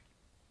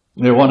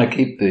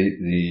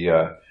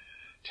the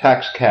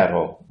tax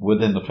cattle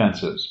within the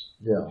fences.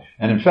 Yeah.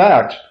 And in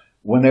fact,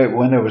 when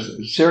there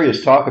was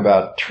serious talk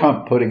about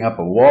Trump putting up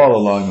a wall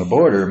along the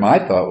border, my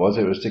thought was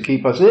it was to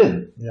keep us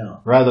in,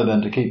 rather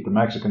than to keep the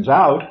Mexicans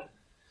out.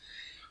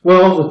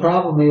 Well, the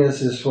problem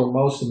is for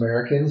most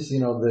Americans,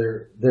 you know,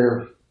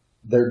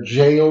 they're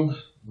jailed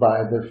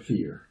by their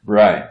fear.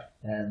 Right.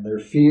 And their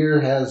fear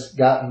has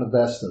gotten the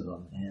best of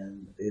them.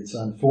 And it's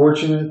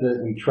unfortunate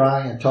that we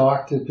try and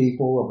talk to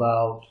people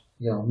about,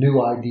 you know,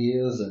 new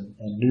ideas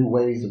and new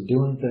ways of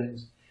doing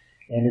things.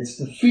 And it's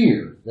the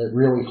fear that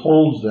really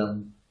holds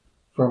them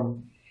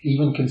from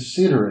even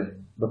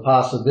considering the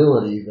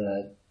possibility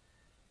that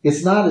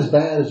it's not as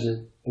bad as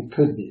it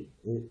could be.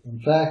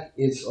 In fact,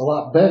 it's a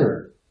lot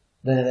better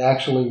than it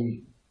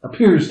actually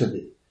appears to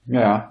be.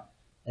 Yeah.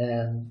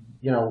 And,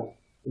 you know,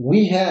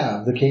 we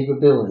have the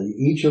capability,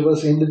 each of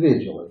us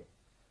individually,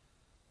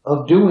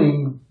 of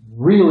doing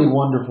really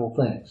wonderful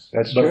things.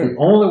 That's but true. The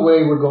only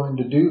way we're going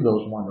to do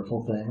those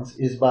wonderful things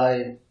is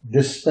by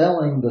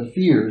dispelling the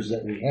fears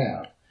that we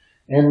have.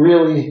 And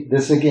really,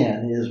 this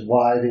again is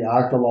why the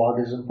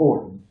Octologue is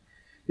important,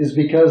 is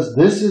because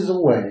this is a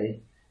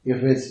way,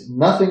 if it's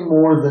nothing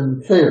more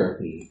than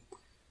therapy,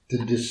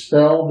 to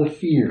dispel the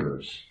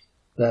fears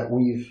that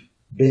we've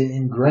been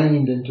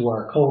ingrained into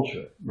our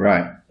culture.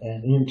 Right.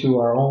 And into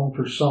our own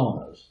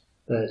personas,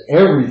 that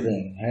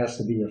everything has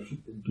to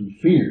be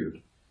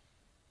feared.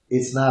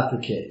 It's not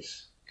the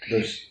case.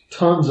 There's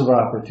tons of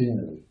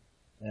opportunity,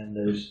 and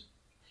there's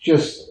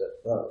just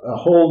a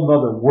whole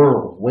nother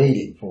world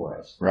waiting for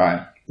us.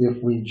 Right.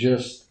 If we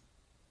just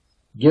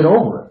get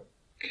over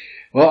it.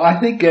 Well, I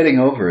think getting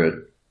over it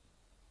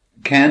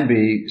can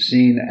be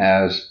seen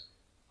as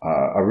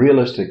a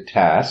realistic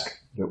task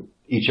that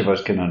each of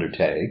us can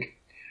undertake.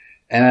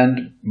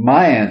 And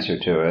my answer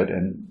to it,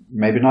 and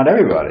maybe not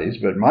everybody's,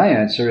 but my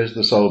answer is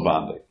the soul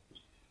bonding.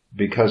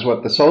 Because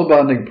what the soul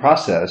bonding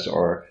process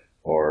or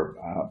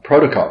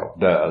protocol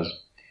does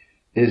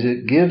is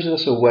it gives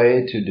us a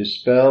way to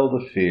dispel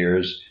the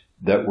fears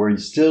that were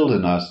instilled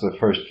in us the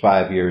first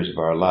 5 years of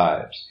our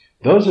lives.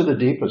 Those are the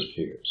deepest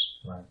fears.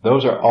 Right.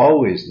 Those are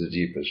always the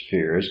deepest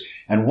fears.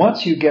 And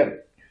once you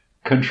get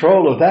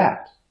control of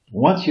that,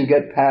 once you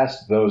get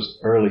past those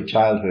early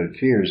childhood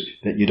fears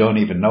that you don't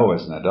even know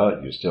as an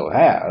adult you still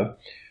have,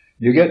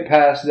 you get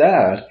past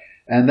that,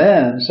 and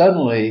then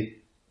suddenly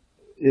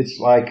it's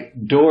like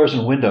doors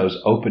and windows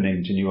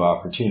opening to new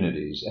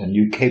opportunities and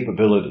new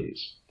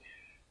capabilities.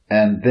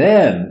 And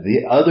then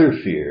the other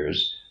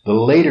fears, the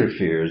later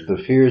fears,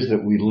 the fears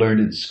that we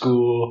learned in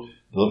school,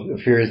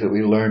 the fears that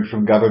we learned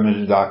from government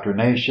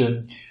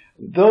indoctrination,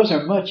 those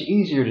are much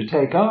easier to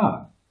take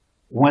on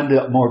when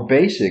the more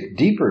basic,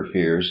 deeper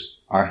fears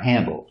are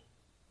handled.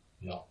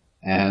 Yeah.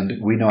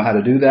 And we know how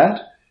to do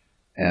that,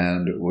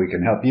 and we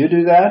can help you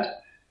do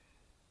that,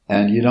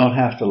 and you don't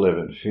have to live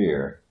in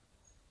fear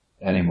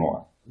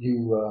anymore.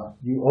 You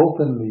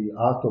open the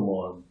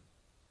Octologue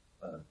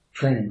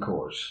training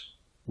course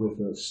with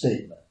a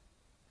statement.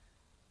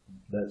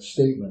 That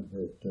statement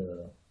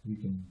that you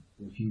can,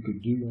 if you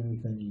could do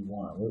anything you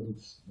want.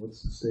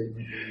 What's the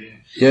statement?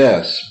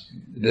 Yes.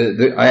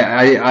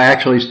 I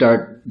actually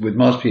start with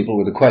most people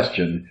with a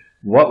question.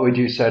 What would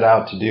you set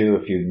out to do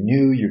if you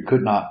knew you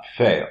could not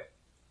fail?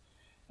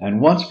 And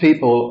once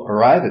people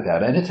arrive at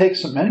that, and it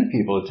takes many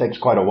people, it takes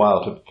quite a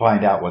while to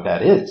find out what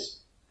that is.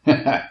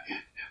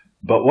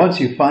 But once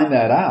you find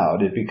that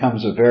out, it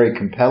becomes a very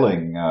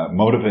compelling,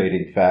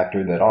 motivating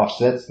factor that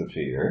offsets the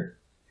fear.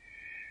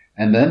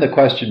 And then the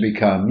question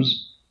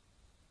becomes,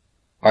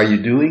 are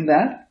you doing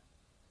that?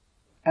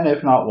 And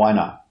if not, why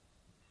not?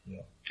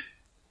 Yeah.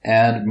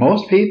 And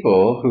most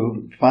people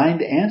who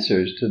find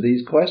answers to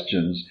these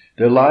questions,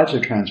 their lives are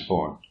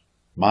transformed.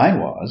 Mine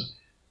was.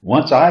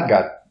 Once I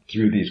got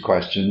through these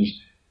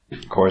questions,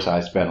 of course I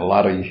spent a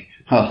lot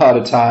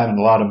of time and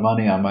a lot of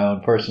money on my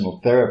own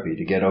personal therapy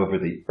to get over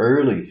the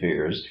early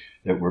fears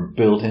that were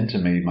built into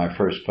me my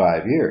first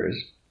 5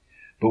 years.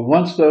 But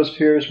once those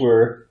fears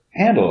were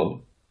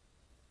handled,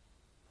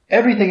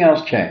 everything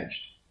else changed.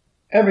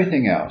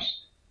 Everything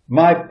else.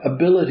 My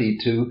ability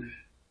to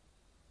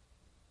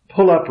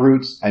pull up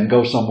roots and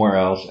go somewhere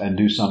else and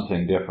do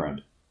something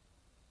different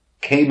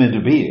came into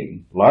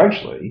being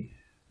largely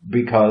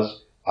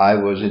because I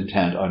was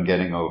intent on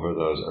getting over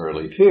those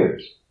early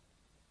fears.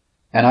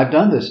 And I've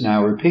done this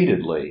now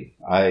repeatedly.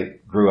 I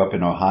grew up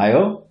in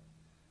Ohio,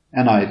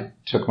 and I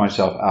took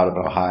myself out of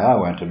Ohio.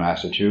 I went to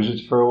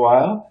Massachusetts for a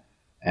while,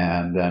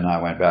 and then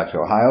I went back to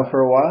Ohio for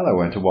a while. I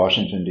went to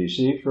Washington,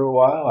 D.C. for a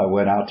while. I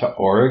went out to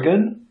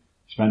Oregon,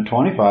 spent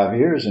 25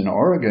 years in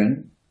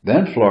Oregon,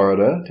 then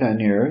Florida, 10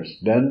 years,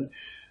 then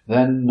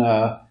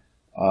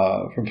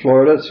from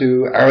Florida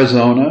to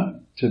Arizona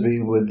to be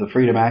with the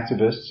freedom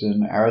activists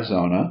in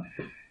Arizona,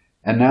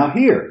 and now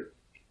here.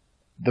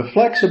 The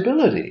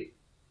flexibility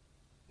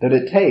that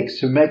it takes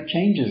to make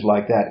changes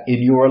like that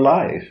in your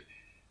life,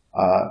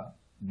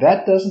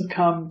 that doesn't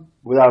come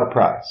without a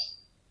price.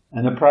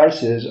 And the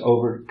price is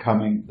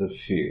overcoming the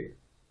fear.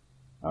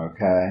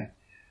 Okay?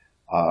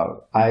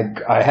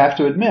 I have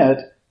to admit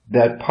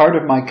that part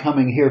of my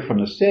coming here from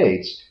the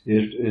States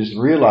is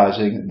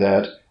realizing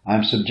that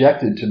I'm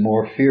subjected to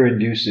more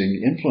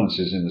fear-inducing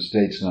influences in the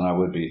States than I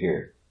would be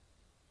here.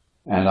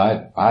 And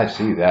I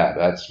see that.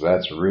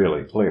 That's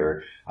really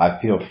clear.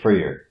 I feel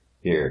freer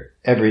here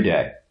every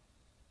day.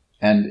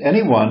 And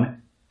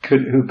anyone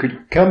who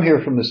could come here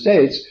from the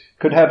States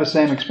could have the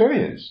same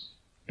experience,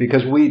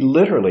 because we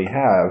literally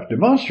have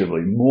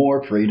demonstrably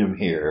more freedom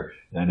here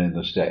than in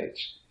the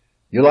States.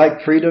 You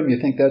like freedom?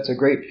 You think that's a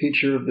great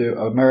feature of the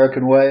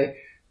American way?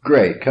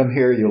 Great. Come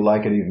here. You'll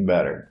like it even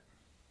better.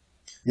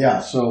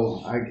 Yeah.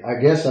 So I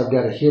guess I've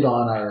got to hit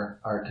on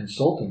our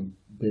consulting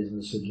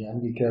business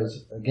again,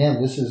 because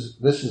again, this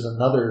is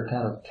another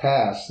kind of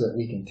task that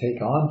we can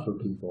take on for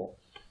people.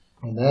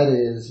 And that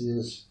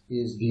is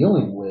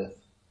dealing with,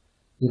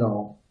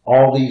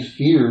 all these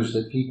fears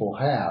that people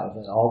have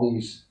and all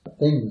these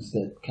things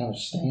that kind of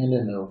stand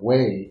in their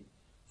way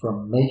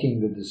from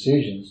making the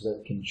decisions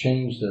that can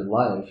change their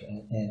life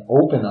and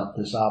open up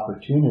this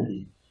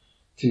opportunity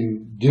to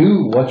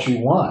do what you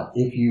want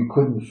if you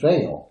couldn't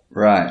fail.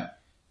 Right.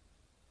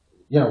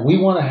 We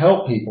want to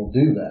help people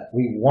do that.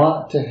 We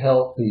want to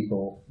help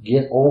people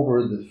get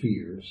over the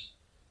fears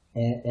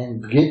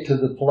and get to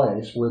the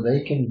place where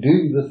they can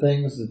do the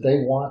things that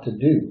they want to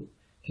do,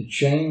 to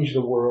change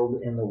the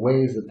world in the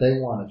ways that they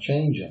want to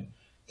change them,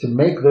 to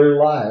make their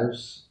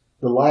lives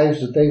the lives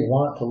that they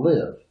want to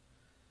live.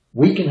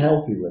 We can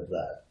help you with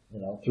that,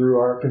 through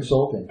our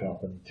consulting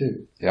company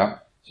too. Yeah.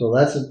 So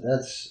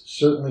that's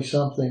certainly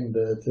something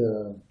that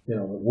that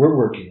we're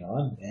working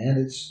on, and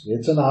it's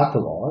an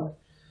Octologue,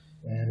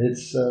 and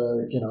it's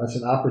it's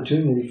an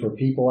opportunity for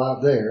people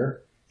out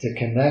there to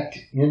connect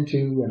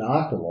into an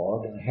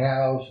Octologue and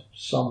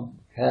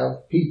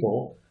have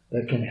people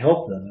that can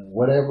help them in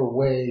whatever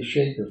way,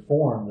 shape, or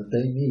form that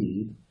they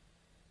need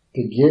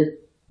to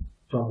get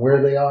from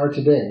where they are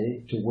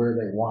today to where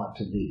they want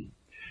to be.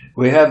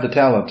 We have the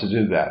talent to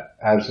do that,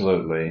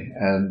 absolutely.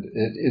 And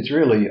it's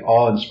really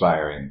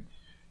awe-inspiring.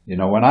 You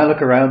know, when I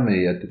look around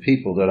me at the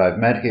people that I've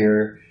met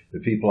here, the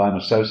people I'm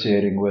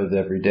associating with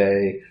every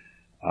day,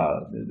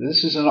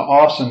 this is an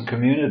awesome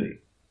community.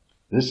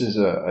 This is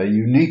a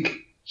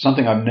unique,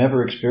 something I've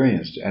never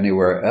experienced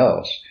anywhere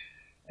else.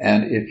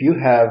 And if you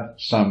have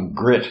some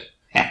grit,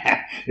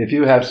 if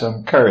you have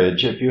some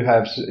courage, if you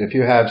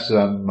have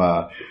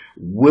some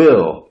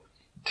will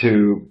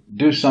to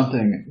do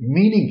something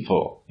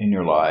meaningful in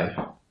your life,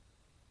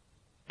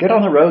 get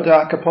on the road to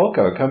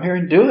Acapulco. Come here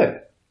and do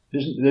it.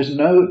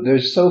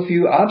 There's so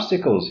few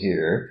obstacles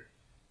here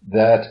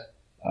that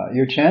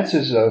your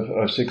chances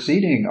of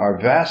succeeding are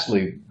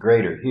vastly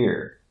greater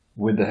here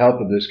with the help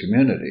of this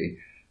community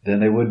than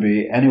they would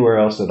be anywhere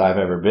else that I've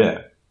ever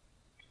been.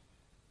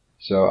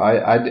 So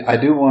I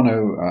do want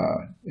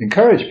to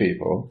encourage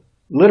people,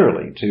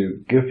 literally,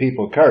 to give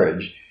people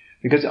courage,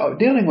 because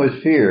dealing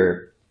with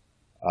fear,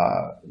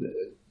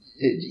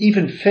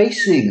 even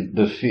facing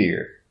the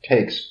fear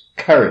takes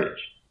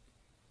courage.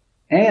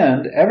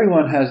 And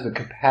everyone has the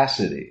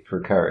capacity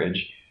for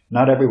courage.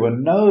 Not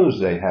everyone knows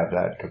they have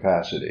that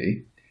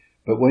capacity.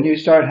 But when you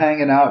start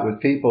hanging out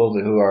with people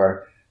who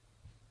are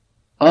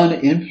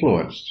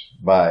uninfluenced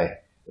by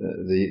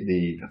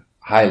the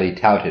highly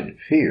touted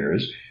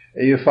fears,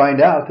 you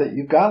find out that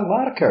you've got a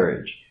lot of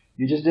courage.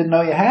 You just didn't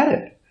know you had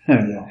it.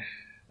 Yeah.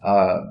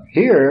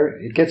 Here,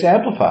 it gets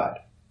amplified.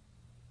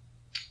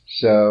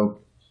 So,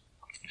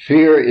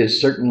 fear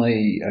is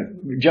certainly...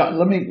 John,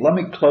 let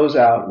me close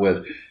out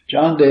with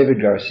John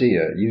David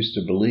Garcia used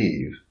to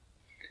believe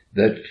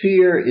that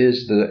fear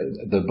is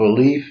the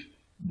belief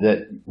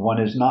that one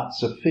is not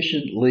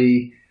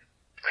sufficiently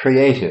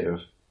creative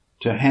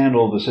to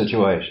handle the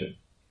situation.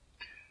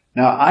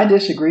 Now, I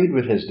disagreed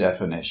with his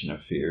definition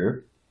of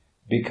fear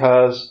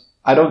because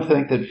I don't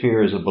think that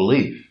fear is a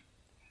belief.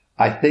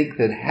 I think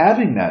that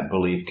having that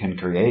belief can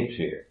create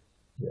fear.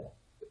 Yeah.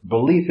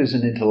 Belief is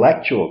an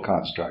intellectual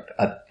construct,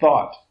 a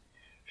thought.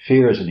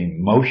 Fear is an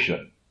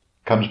emotion.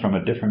 Comes from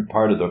a different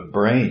part of the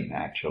brain,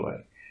 actually,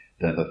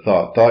 than the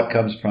thought. Thought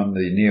comes from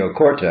the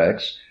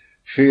neocortex.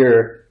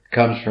 Fear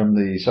comes from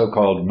the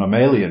so-called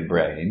mammalian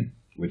brain,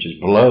 which is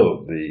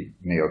below the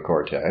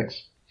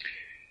neocortex.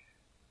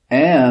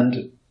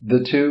 And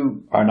the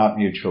two are not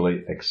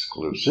mutually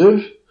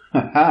exclusive.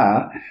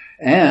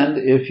 And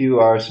if you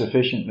are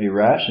sufficiently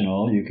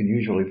rational, you can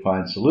usually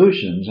find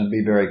solutions and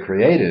be very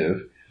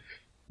creative.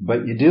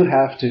 But you do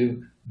have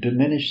to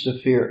diminish the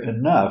fear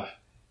enough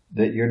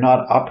that you're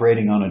not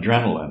operating on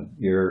adrenaline.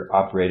 You're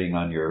operating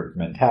on your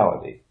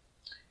mentality.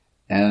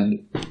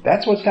 And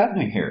that's what's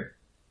happening here.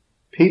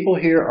 People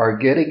here are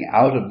getting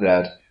out of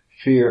that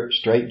fear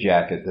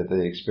straitjacket that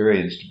they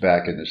experienced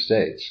back in the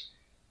States.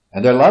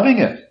 And they're loving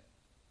it.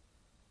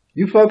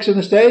 You folks in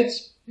the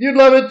States, you'd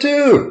love it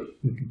too.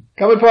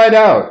 Come and find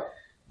out.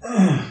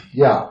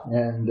 Yeah,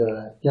 and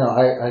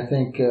I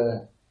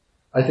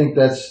think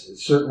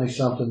that's certainly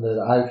something that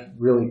I've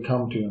really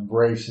come to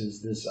embrace,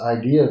 is this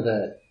idea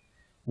that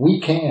we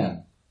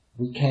can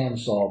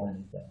solve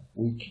anything.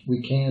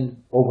 We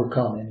can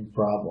overcome any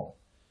problem.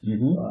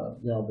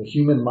 Mm-hmm. The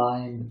human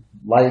mind,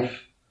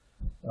 life,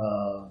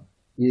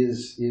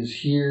 is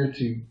here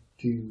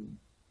to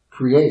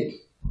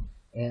create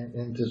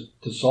and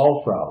to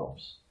solve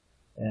problems.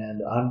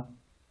 And I'm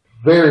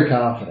very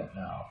confident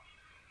now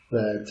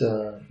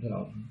that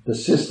the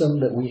system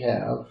that we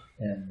have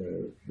and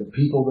the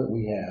people that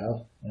we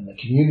have and the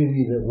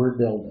community that we're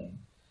building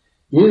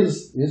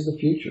is the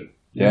future.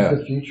 Yeah. Is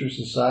the future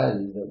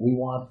society that we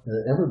want,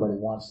 that everybody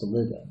wants to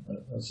live in.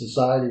 A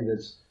society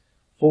that's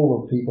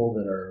full of people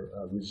that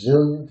are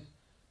resilient,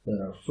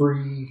 that are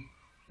free,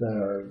 that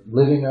are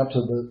living up to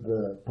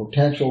the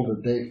potential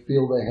that they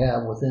feel they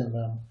have within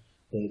them.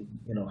 They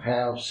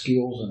have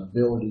skills and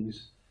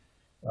abilities.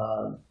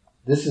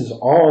 This is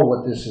all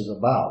what this is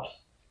about.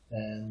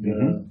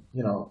 And,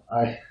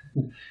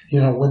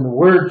 when the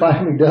word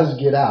finally does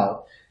get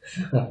out,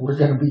 we're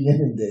going to be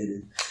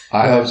inundated.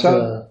 I hope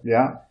so.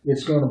 Yeah.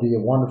 It's going to be a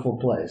wonderful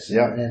place.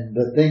 Yeah. And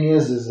the thing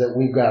is that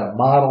we've got a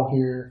model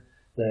here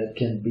that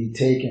can be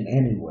taken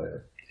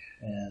anywhere.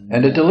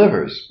 And it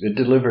delivers. It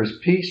delivers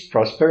peace,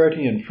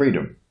 prosperity, and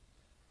freedom.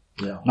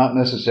 Yeah. Not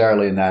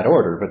necessarily in that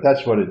order, but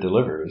that's what it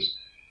delivers.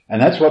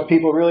 And that's what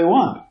people really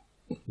want.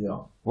 Yeah.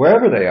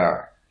 Wherever they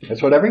are.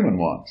 That's what everyone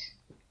wants.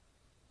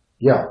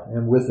 Yeah.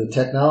 And with the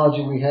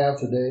technology we have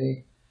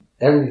today,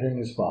 everything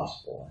is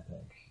possible, I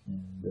think.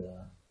 And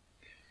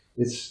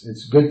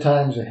it's good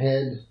times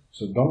ahead,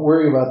 so don't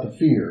worry about the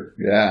fear.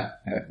 Yeah.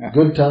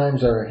 Good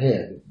times are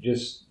ahead.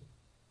 Just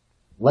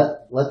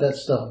let that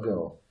stuff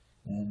go.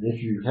 And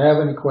if you have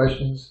any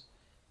questions,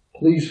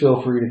 please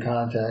feel free to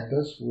contact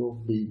us. We'll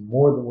be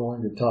more than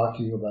willing to talk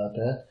to you about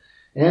that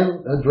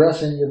and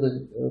address any of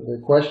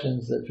the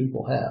questions that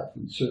people have.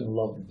 We'd certainly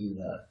love to do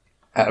that.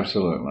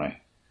 Absolutely.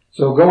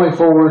 So going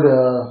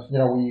forward,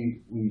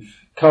 we've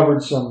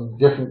covered some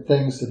different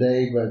things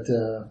today, but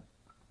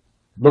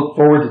look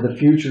forward to the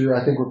future.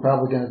 I think we're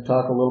probably going to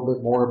talk a little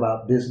bit more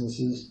about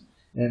businesses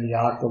and the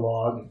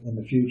Octologue in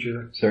the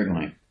future.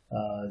 Certainly.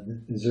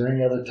 Is there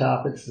any other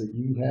topics that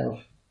you have,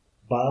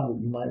 Bob,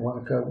 that you might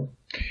want to cover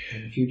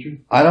in the future?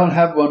 I don't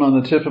have one on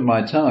the tip of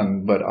my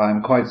tongue, but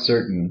I'm quite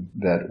certain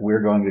that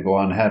we're going to go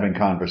on having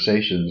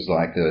conversations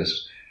like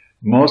this,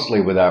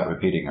 mostly without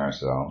repeating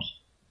ourselves,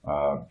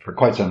 for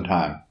quite some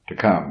time to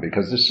come,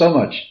 because there's so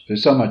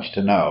much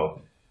to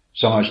know,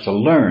 so much to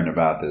learn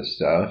about this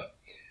stuff,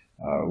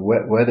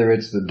 whether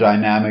it's the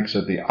dynamics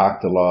of the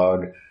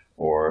Octologue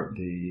or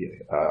the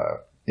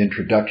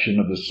introduction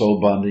of the soul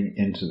bonding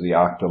into the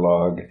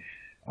Octologue.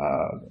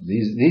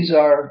 These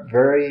are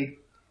very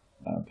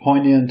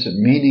poignant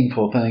and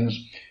meaningful things.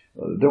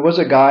 There was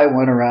a guy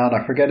went around,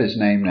 I forget his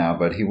name now,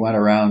 but he went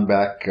around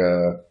back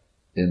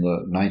in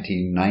the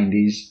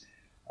 1990s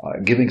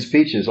giving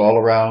speeches all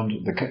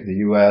around the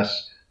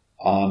U.S.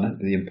 on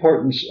the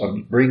importance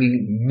of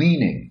bringing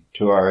meaning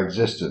to our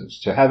existence,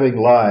 to having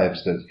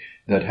lives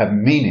that have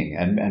meaning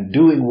and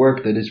doing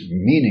work that is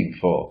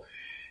meaningful.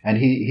 And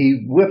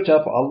he whipped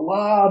up a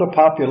lot of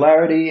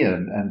popularity,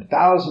 and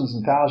thousands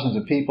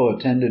of people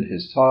attended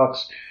his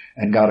talks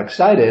and got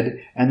excited,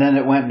 and then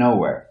it went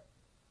nowhere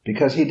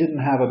because he didn't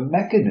have a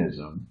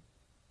mechanism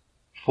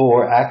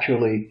for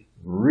actually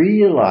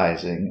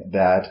realizing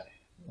that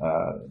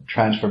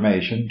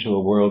transformation to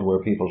a world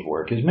where people's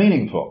work is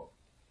meaningful.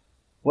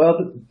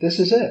 Well, this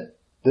is it.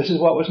 This is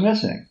what was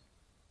missing.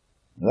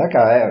 That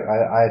guy,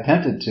 I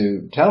attempted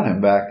to tell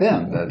him back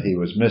then that he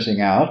was missing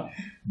out,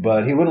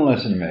 but he wouldn't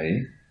listen to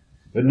me.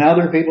 But now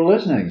there are people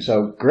listening,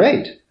 so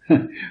great.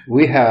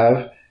 We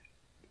have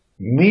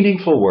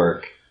meaningful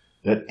work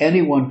that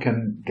anyone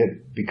can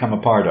become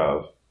a part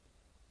of,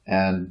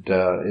 and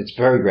it's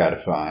very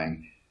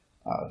gratifying.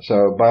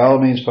 So by all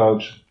means,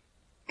 folks,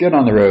 get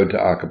on the road to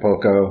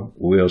Acapulco.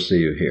 We'll see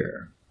you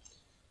here.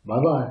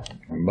 Bye-bye.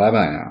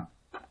 Bye-bye now.